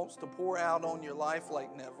 He wants to pour out on your life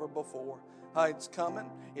like never before. It's coming.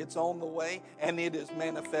 It's on the way. And it is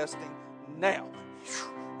manifesting now.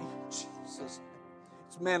 Jesus.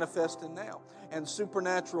 It's manifesting now. And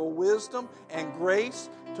supernatural wisdom and grace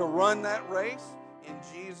to run that race in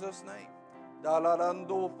Jesus' name.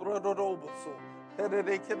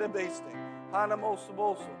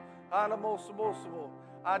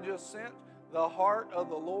 I just sent the heart of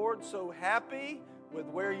the Lord so happy with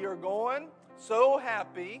where you're going. So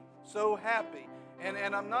happy, so happy.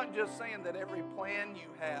 And I'm not just saying that every plan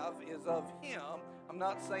you have is of Him. I'm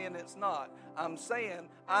not saying it's not. I'm saying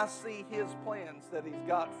I see His plans that He's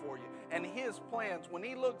got for you. And His plans, when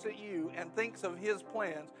He looks at you and thinks of His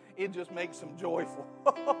plans, it just makes Him joyful.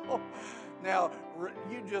 Now,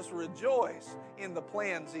 you just rejoice in the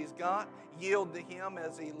plans He's got. Yield to Him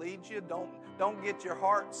as He leads you. Don't get your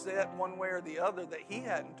heart set one way or the other that He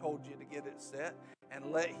hadn't told you to get it set.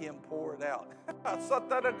 And let Him pour it out.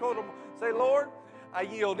 Say, Lord, I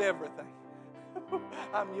yield everything.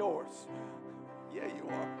 I'm yours. Yeah, you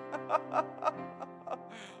are.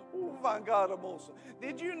 Oh, my God,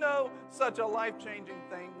 did you know such a life-changing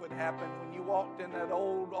thing would happen when you walked in that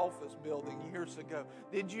old office building years ago?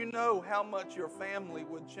 Did you know how much your family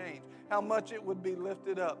would change? How much it would be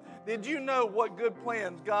lifted up? Did you know what good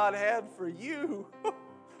plans God had for you?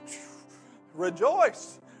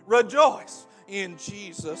 Rejoice. Rejoice in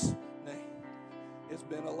Jesus' name. It's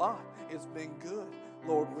been a lot. It's been good.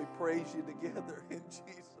 Lord, we praise you together in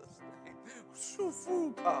Jesus' name.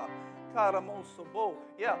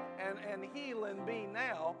 Yeah, and healing be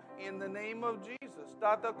now in the name of Jesus.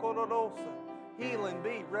 Healing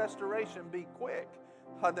be, restoration be quick.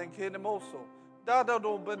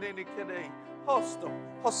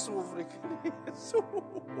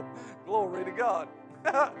 Glory to God.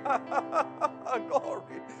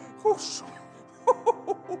 Glory.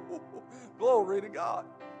 Glory to God.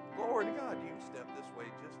 Glory to God. You can step this way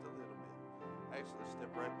just a little bit. Actually,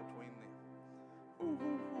 step right between them.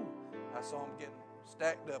 I saw them getting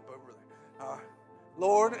stacked up over there.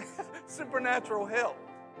 Lord, supernatural help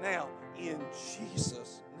now in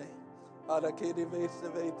Jesus' name. I know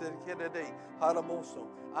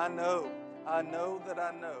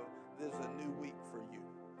there's a new week for you.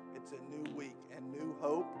 It's a new week and new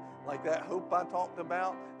hope Like that hope I talked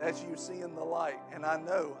about, that's you seeing the light. And I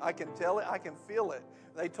know, I can tell it, I can feel it.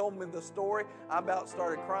 They told me the story. I about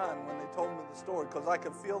started crying when they told me the story because I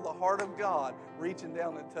could feel the heart of God reaching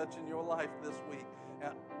down and touching your life this week.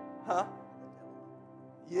 Now, huh?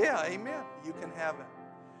 Yeah, amen. You can have it.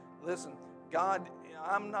 Listen, God,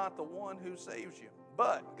 I'm not the one who saves you,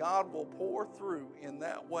 but God will pour through in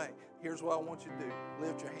that way. Here's what I want you to do.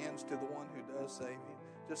 Lift your hands to the one who does save you.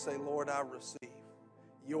 Just say, Lord, I receive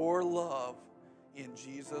your love in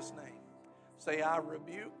Jesus' name. Say, I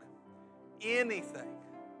rebuke anything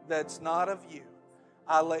that's not of you.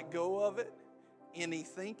 I let go of it. Any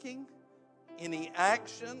thinking, any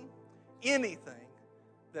action, anything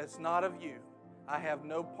that's not of you, I have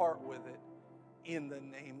no part with it in the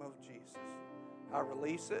name of Jesus. I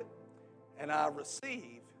release it and I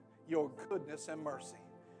receive your goodness and mercy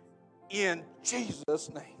in Jesus'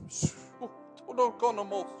 name.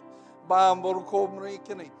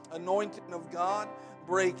 Anointing of God,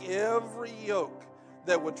 break every yoke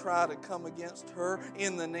that would try to come against her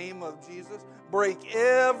in the name of Jesus. Break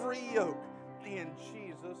every yoke in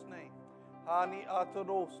Jesus' name. Now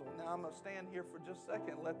I'm going to stand here for just a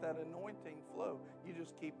second. Let that anointing flow. You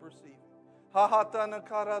just keep receiving.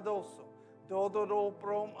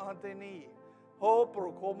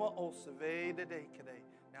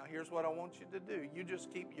 Now here's what I want you to do. You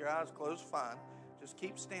just keep your eyes closed, fine. Just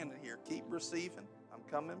keep standing here. Keep receiving. I'm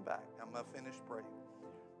coming back. I'm going to finish praying.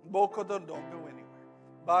 Don't go anywhere.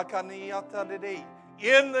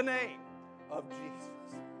 In the name of Jesus.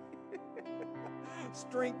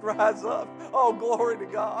 Strength rise up. Oh, glory to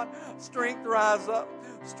God. Strength rise up.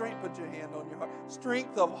 Strength, put your hand on your heart.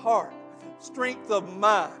 Strength of heart. Strength of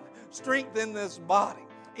mind. Strength in this body.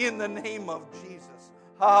 In the name of Jesus.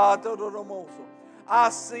 I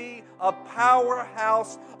see a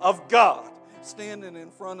powerhouse of God standing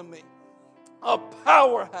in front of me. A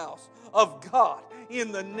powerhouse of God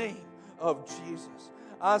in the name of Jesus.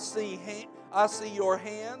 I see your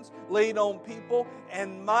hands laid on people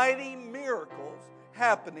and mighty miracles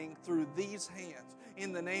happening through these hands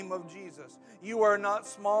in the name of Jesus. You are not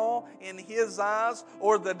small in His eyes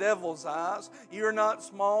or the devil's eyes. You're not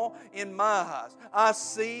small in my eyes. I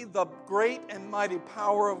see the great and mighty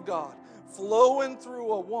power of God flowing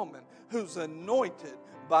through a woman who's anointed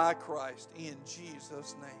by Christ in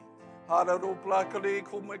Jesus' name.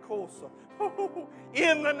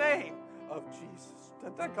 In the name of Jesus.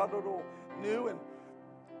 New and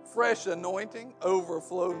fresh anointing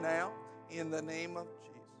overflow now in the name of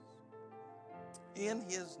Jesus. In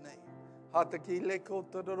His name.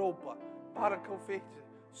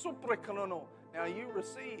 Now you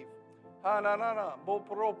receive.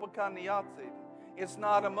 It's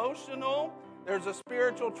not emotional. There's a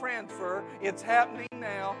spiritual transfer. It's happening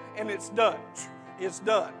now, and it's done. It's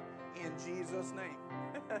done in Jesus' name.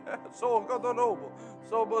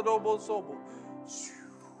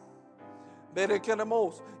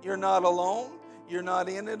 You're not alone. You're not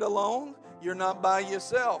in it alone. You're not by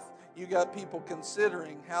yourself. You got people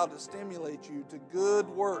considering how to stimulate you to good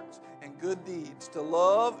works and good deeds, to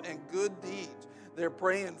love and good deeds. They're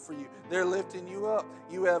praying for you. They're lifting you up.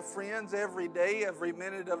 You have friends every day, every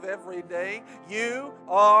minute of every day. You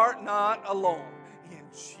are not alone in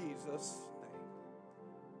Jesus'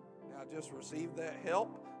 name. Now just receive that help.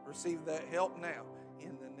 Receive that help now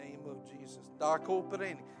in the name of Jesus.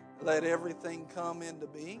 Let everything come into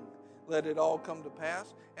being. Let it all come to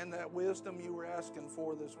pass. And that wisdom you were asking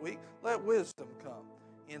for this week, let wisdom come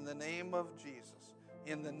in the name of Jesus.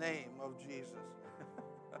 In the name of Jesus.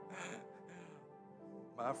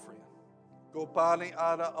 My friend. Gopani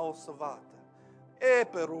ara osavata.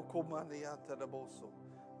 Eperu kumaniata da boso.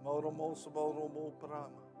 Moromoso boromo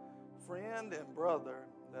prama. Friend and brother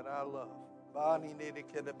that I love. Bani nede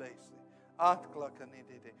kedabesi. Atlaka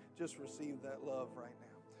nede. Just receive that love right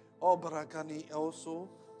now. Obrakani oso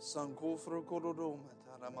sankufro korodoma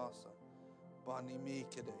taramasa. Bani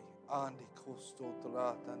mikede. Andi kosto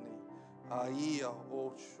tratani. Aia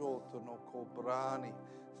o shoto no kobrani.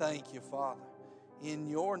 Thank you, Father. In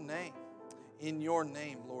your name,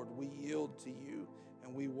 Lord, we yield to you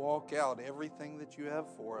and we walk out everything that you have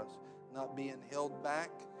for us, not being held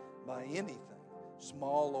back by anything,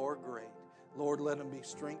 small or great. Lord, let them be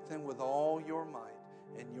strengthened with all your might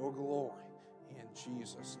and your glory. In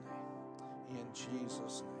Jesus' name. In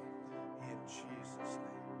Jesus' name. In Jesus'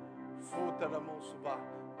 name.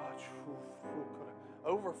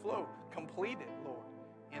 Overflow. Complete it, Lord.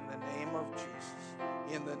 In the name of Jesus.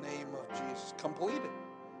 In the name of Jesus. Complete it.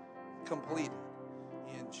 Complete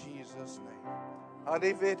it. In Jesus' name.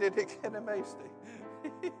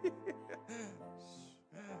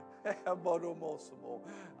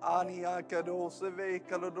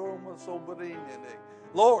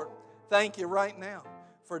 Lord, thank you right now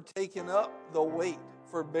for taking up the weight,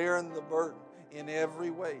 for bearing the burden in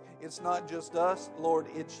every way. It's not just us, Lord,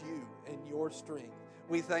 it's you and your strength.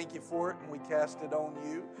 We thank you for it and we cast it on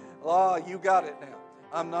you. You got it now.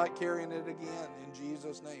 I'm not carrying it again in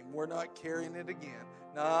Jesus' name. We're not carrying it again.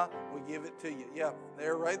 Nah, we give it to you. Yeah,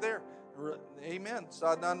 there, right there. Amen.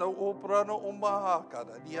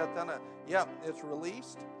 Yeah, it's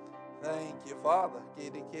released. Thank you, Father.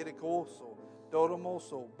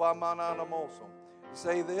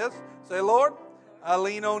 Say this. Say, Lord, I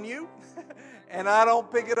lean on you and I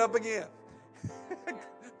don't pick it up again.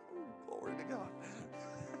 Glory to God.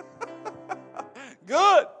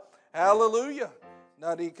 Good. Hallelujah.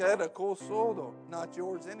 Not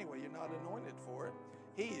yours anyway. You're not anointed for it.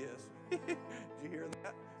 He is. Did you hear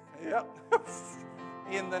that? Yep.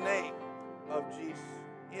 In the name of Jesus.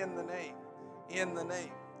 In the name. In the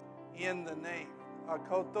name. In the name.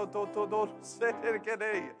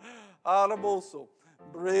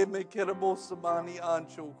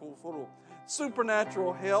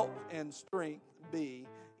 Supernatural health and strength be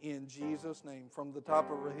in Jesus' name, from the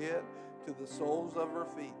top of her head to the soles of her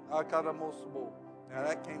feet. Now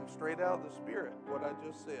that came straight out of the Spirit, what I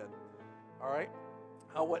just said. All right?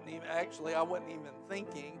 I wasn't even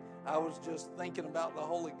thinking. I was just thinking about the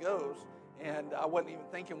Holy Ghost, and I wasn't even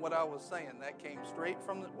thinking what I was saying. That came straight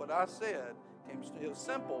from what I said. It was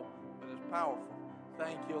simple, but it's powerful.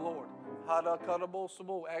 Thank you, Lord.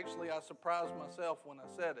 Actually, I surprised myself when I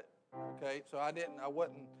said it. Okay, so I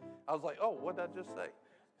was like, oh, what did I just say?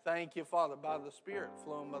 Thank you, Father, by the Spirit,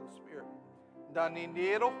 flowing by the Spirit.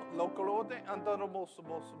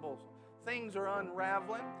 Things are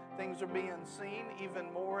unraveling. Things are being seen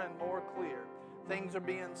even more and more clear. Things are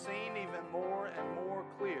being seen even more and more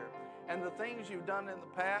clear. And the things you've done in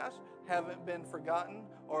the past haven't been forgotten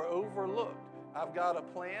or overlooked. I've got a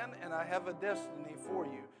plan and I have a destiny for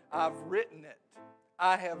you. I've written it.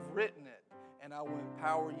 I have written it. And I will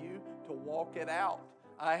empower you to walk it out.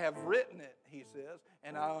 I have written it, he says,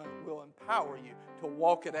 and I will empower you to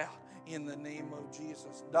walk it out in the name of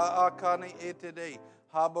Jesus. Now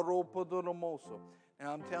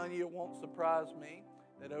I'm telling you, it won't surprise me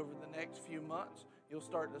that over the next few months, you'll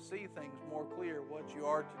start to see things more clear, what you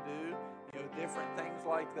are to do, different things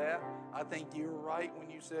like that. I think you were right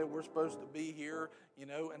when you said we're supposed to be here,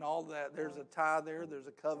 and all that. There's a tie there. There's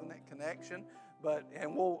a covenant connection.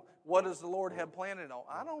 What does the Lord have planted on?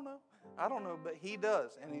 I don't know, but He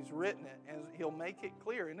does, and He's written it, and He'll make it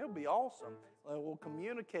clear, and it'll be awesome. We'll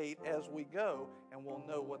communicate as we go, and we'll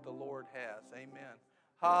know what the Lord has. Amen.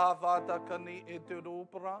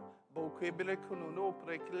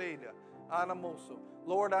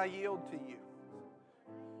 Lord, I yield to you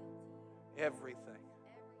everything,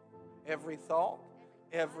 every thought,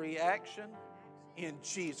 every action, in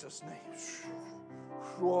Jesus' name.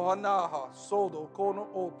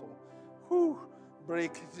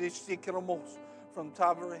 From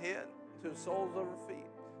top of her head to the soles of her feet.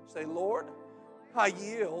 Say, Lord, I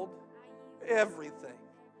yield everything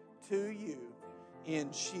to you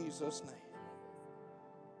in Jesus' name.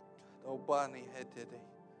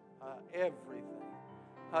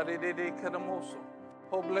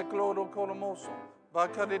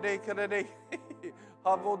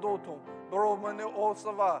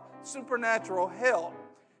 Supernatural help.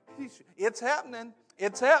 It's happening.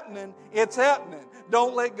 It's happening. It's happening.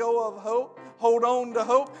 Don't let go of hope. Hold on to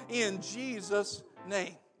hope in Jesus'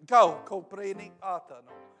 name. Go.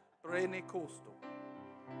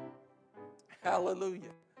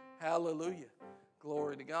 Hallelujah. Hallelujah.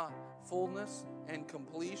 Glory to God. Fullness and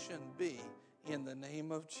completion be in the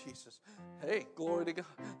name of Jesus. Hey, glory to God.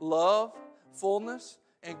 Love, fullness,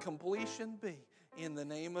 and completion be in the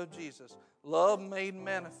name of Jesus. Love made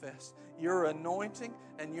manifest. Your anointing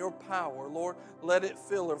and your power, Lord, let it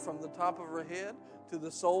fill her from the top of her head to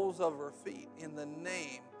the soles of her feet in the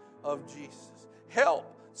name of Jesus. Help,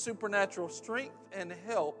 supernatural strength and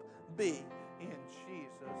help be in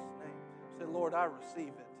Jesus' name. Say, Lord, I receive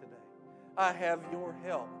it today. I have your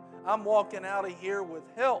help. I'm walking out of here with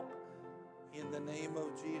help in the name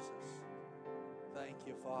of Jesus. Thank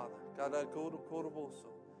you, Father. God, I go to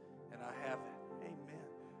Kotoboso, and I have it. Amen.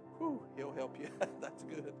 Whew, He'll help you. That's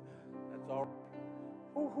good. That's all right.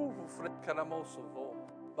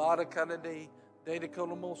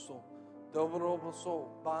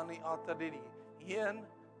 In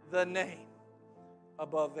the name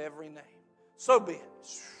above every name. So be it.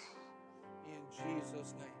 In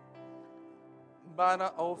Jesus' name.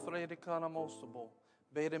 Bana ofrede kanamosabo.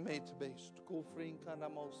 Bedemate based. Kufrin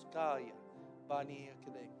kanamoskaya. Bani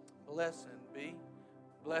akade. Blessed be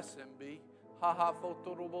Bless him, be. Ha ha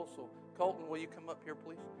fotoroboso. Colton, will you come up here,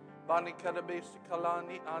 please? Bani kadabesi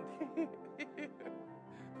kalani andi.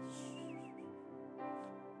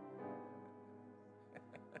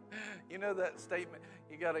 You know that statement?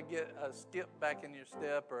 You got to get a skip back in your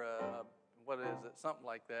step, or what is it? Something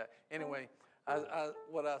like that. Anyway,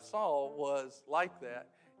 what I saw was like that.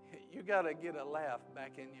 You got to get a laugh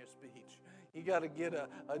back in your speech. You got to get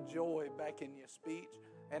a joy back in your speech.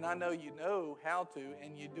 And I know you know how to,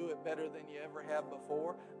 and you do it better than you ever have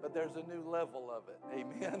before, but there's a new level of it.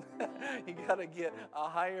 Amen. You got to get a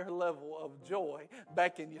higher level of joy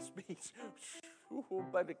back in your speech.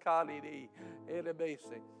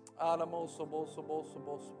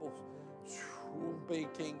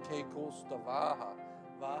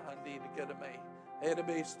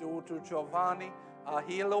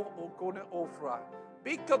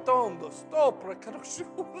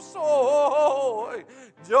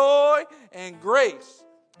 Joy and grace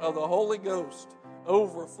of the Holy Ghost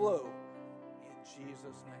overflow in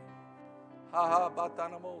Jesus' name. Ha ha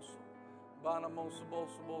batanamoso. Banamoso.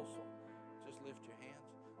 Just lift your hands.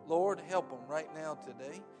 Lord, help them right now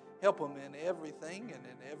today. Help them in everything and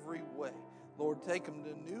in every way. Lord, take him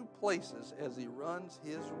to new places as he runs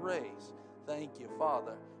his race. Thank you,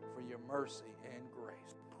 Father, for your mercy and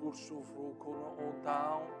grace.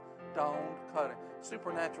 Down, cut it.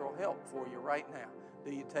 Supernatural help for you right now.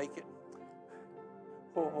 Do you take it?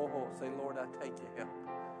 Say, Lord, I take your help.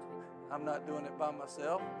 I'm not doing it by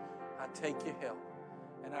myself. I take your help.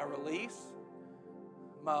 And I release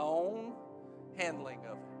my own handling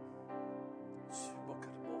of it.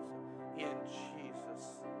 In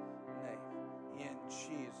Jesus' name. In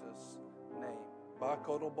Jesus' name.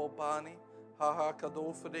 Bakodobopani, haha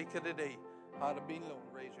kadofadekadede. Harabinlo,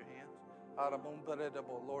 raise your hands.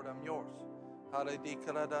 Harabumbaredabo, Lord, I'm yours.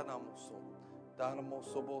 Haradikaradanamoso.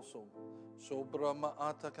 Danamosoboso. Sobrama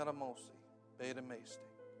atakaramosi. Bedameste.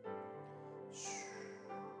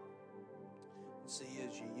 See,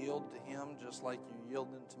 as you yield to him, just like you're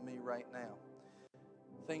yielding to me right now,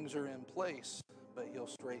 things are in place, but he'll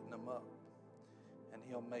straighten them up, and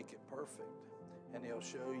he'll make it perfect, and he'll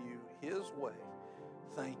show you his way.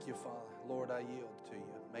 Thank you, Father. Lord, I yield to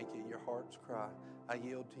you. Make it your heart's cry. I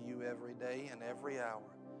yield to you every day and every hour.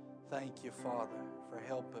 Thank you, Father, for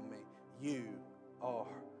helping me. You are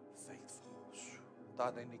faithful.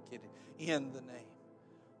 In the name.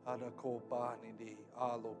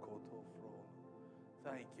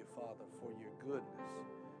 Thank you, Father, for your goodness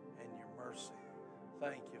and your mercy.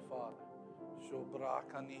 Thank you, Father.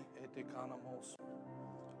 Shobrakani etikanamoso.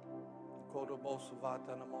 Kodoboso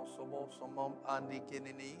vatanamoso boso mom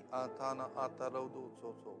andikinini atana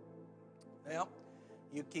atarodusoso. Now,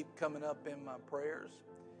 you keep coming up in my prayers.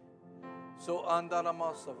 So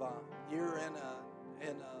andaramasava, you're in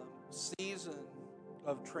a season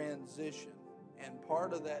of transition. And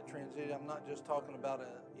part of that transition, I'm not just talking about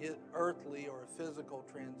an earthly or a physical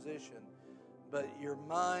transition, but your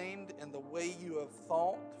mind and the way you have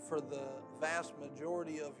thought for the vast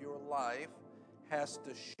majority of your life has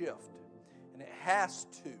to shift. And it has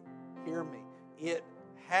to, hear me, it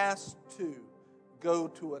has to go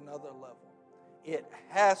to another level. It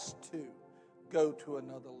has to go to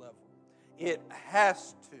another level. It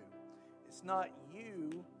has to. It's not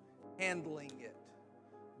you handling it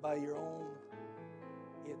by your own.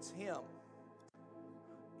 It's him.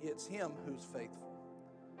 It's him who's faithful.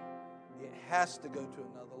 It has to go to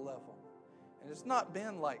another level. And it's not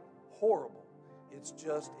been like horrible. It's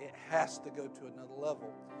just it has to go to another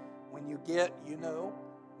level. When you get,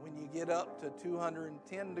 when you get up to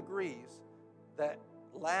 210 degrees, that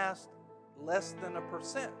last less than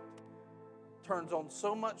 1% turns on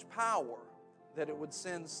so much power that it would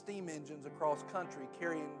send steam engines across country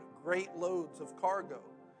carrying great loads of cargo.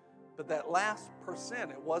 But that last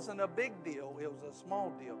percent, it wasn't a big deal, it was a small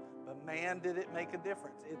deal. But man, did it make a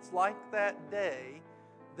difference. It's like that day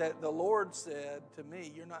that the Lord said to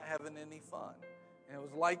me, you're not having any fun. And it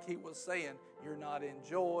was like he was saying, you're not in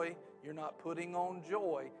joy, you're not putting on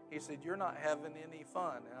joy. He said, you're not having any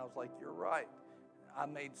fun. And I was like, you're right. I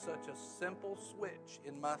made such a simple switch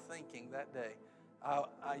in my thinking that day.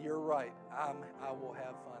 You're right. I will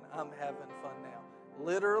have fun. I'm having fun now.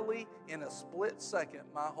 Literally, in a split second,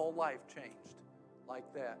 my whole life changed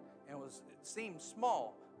like that. And it seemed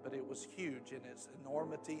small, but it was huge in its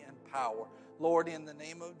enormity and power. Lord, in the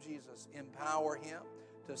name of Jesus, empower him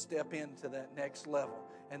to step into that next level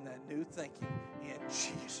and that new thinking in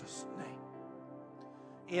Jesus' name.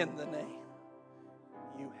 In the name.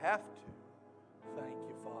 You have to. Thank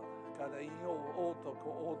you, Father.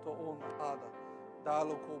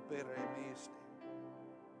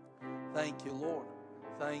 Thank you, Lord.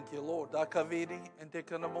 Thank you, Lord. Dakavidi and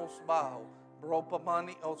Dekanamos Baho,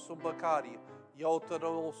 Bropamani also Bakari,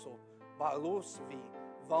 Yotaroso, Balusvi,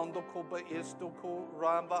 Vandokoba Istoko,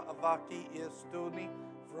 Ramba Avaki Istuni,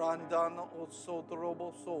 Vrandana also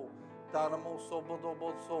Droboso, Danamo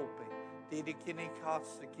Sobodobo Sope, Didikini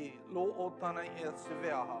Kasiki, Lo Otana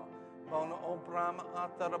Esivaha, Mona Obrama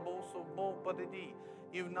Ataraboso Bopadi.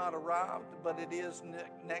 You've not arrived, but it is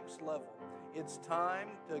next level. It's time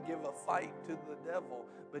to give a fight to the devil,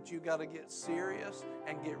 but you got to get serious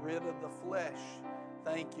and get rid of the flesh.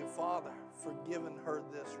 Thank you, Father, for giving her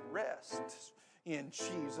this rest in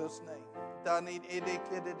Jesus' name.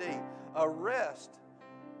 A rest.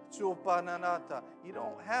 You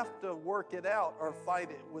don't have to work it out or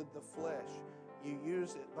fight it with the flesh. You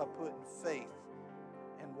use it by putting faith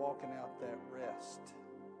and walking out that rest.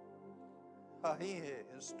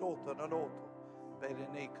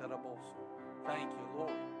 Thank you,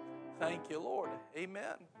 Lord. Thank you, Lord.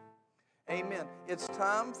 Amen. Amen. It's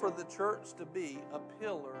time for the church to be a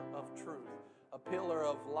pillar of truth, a pillar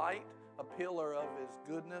of light, a pillar of His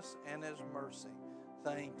goodness and His mercy.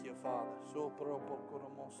 Thank you, Father.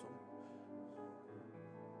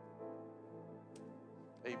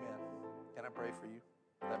 Amen. Can I pray for you?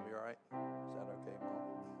 That'd be all right? Is that okay,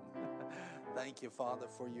 Mom? Thank you, Father,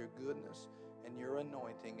 for your goodness and your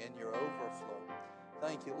anointing and your overflow.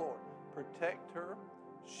 Thank you, Lord. Protect her,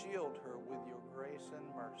 shield her with your grace and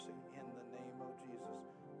mercy in the name of Jesus.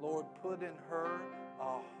 Lord, put in her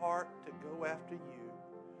a heart to go after you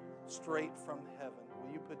straight from heaven.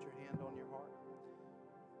 Will you put your hand on your heart?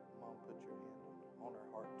 Mom, put your hand on her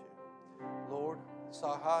heart too. Lord,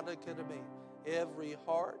 Sahada Kidame, every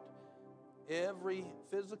heart, every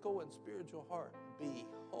physical and spiritual heart, be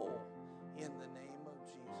whole in the name of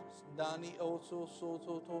Jesus. Dani Oso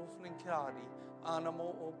Soto Tofninkadi.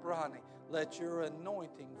 Anamo Obrani. Let your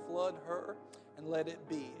anointing flood her and let it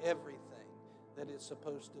be everything that it's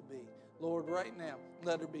supposed to be. Lord, right now,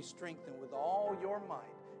 let her be strengthened with all your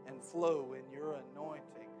might and flow in your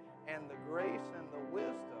anointing and the grace and the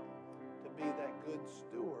wisdom to be that good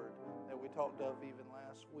steward that we talked of even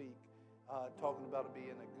last week, talking about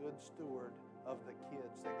being a good steward of the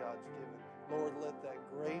kids that God's given. Lord, let that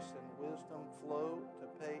grace and wisdom flow to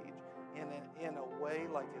Paige in a way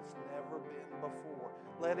like it's never been before.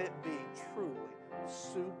 Let it be truly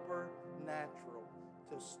supernatural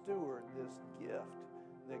to steward this gift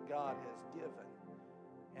that God has given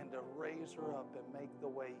and to raise her up and make the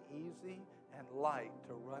way easy and light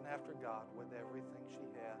to run after God with everything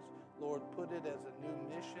she has. Lord, put it as a new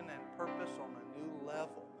mission and purpose on a new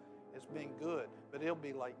level. It's been good, but it'll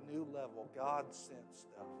be like new level. God sent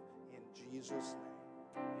stuff in Jesus'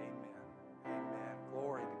 name. Amen. Amen.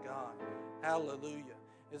 Glory to God. Hallelujah.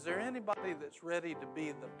 Is there anybody that's ready to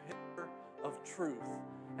be the pillar of truth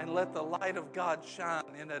and let the light of God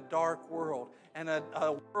shine in a dark world and a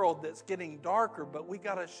world that's getting darker, but we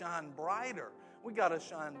got to shine brighter. We got to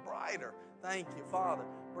shine brighter. Thank you, Father.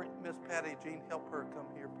 Miss Patty Jean, help her come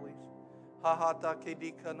here, please.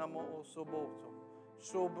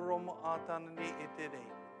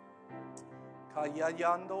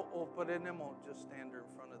 Kayayando operenemo. Just stand there in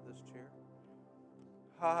front of this chair.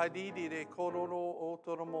 Hahadidi kororo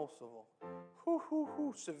otoromosovo.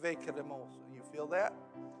 You feel that?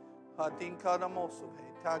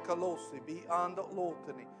 Takalosi beyond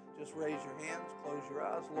lotani. Just raise your hands, close your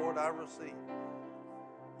eyes. Lord, I receive.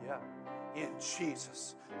 Yeah. In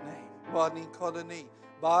Jesus' name.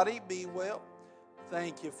 Body, be well.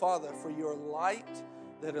 Thank you, Father, for your light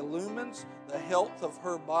that illumines the health of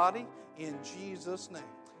her body in Jesus' name.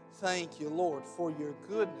 Thank you, Lord, for your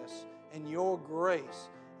goodness and your grace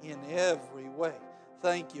in every way.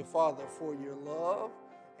 Thank you, Father, for your love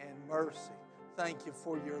and mercy. Thank you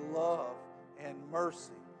for your love and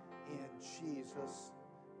mercy in Jesus'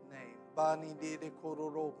 name.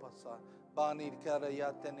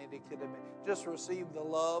 Just receive the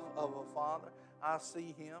love of a Father. I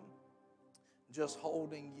see Him just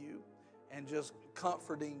holding you and just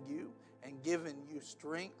comforting you and giving you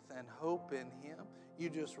strength and hope in Him. You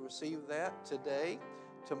just receive that today,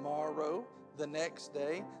 tomorrow, the next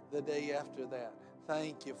day, the day after that.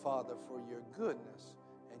 Thank you, Father, for your goodness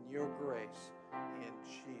and your grace in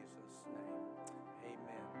Jesus' name.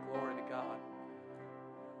 Amen. Glory to God.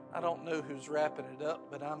 I don't know who's wrapping it up,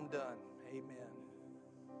 but I'm done. Amen.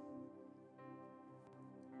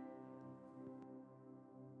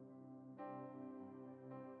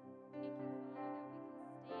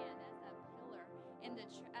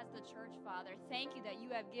 As the church, Father, thank you that you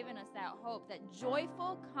have given us that hope, that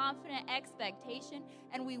joyful, confident expectation,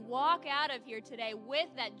 and we walk out of here today with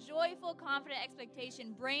that joyful, confident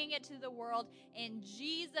expectation, bringing it to the world in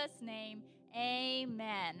Jesus' name.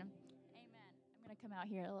 Amen. Amen. I'm going to come out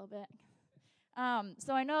here a little bit.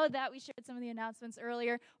 So I know that we shared some of the announcements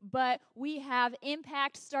earlier, but we have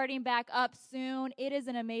Impact starting back up soon. It is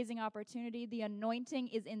an amazing opportunity. The anointing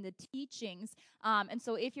is in the teachings. And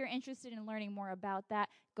so if you're interested in learning more about that,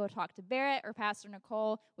 go talk to Barrett or Pastor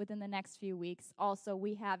Nicole within the next few weeks. Also,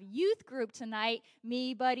 we have youth group tonight.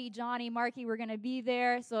 Me, Buddy, Johnny, Marky, we're going to be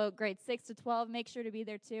there. So grades 6 to 12, make sure to be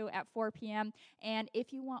there too at 4 p.m. And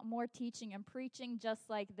if you want more teaching and preaching just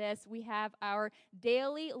like this, we have our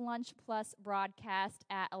daily Lunch Plus broadcast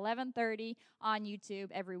at 11:30 on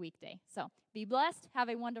YouTube every weekday. So be blessed. Have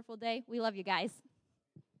a wonderful day. We love you guys.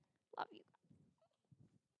 Love you.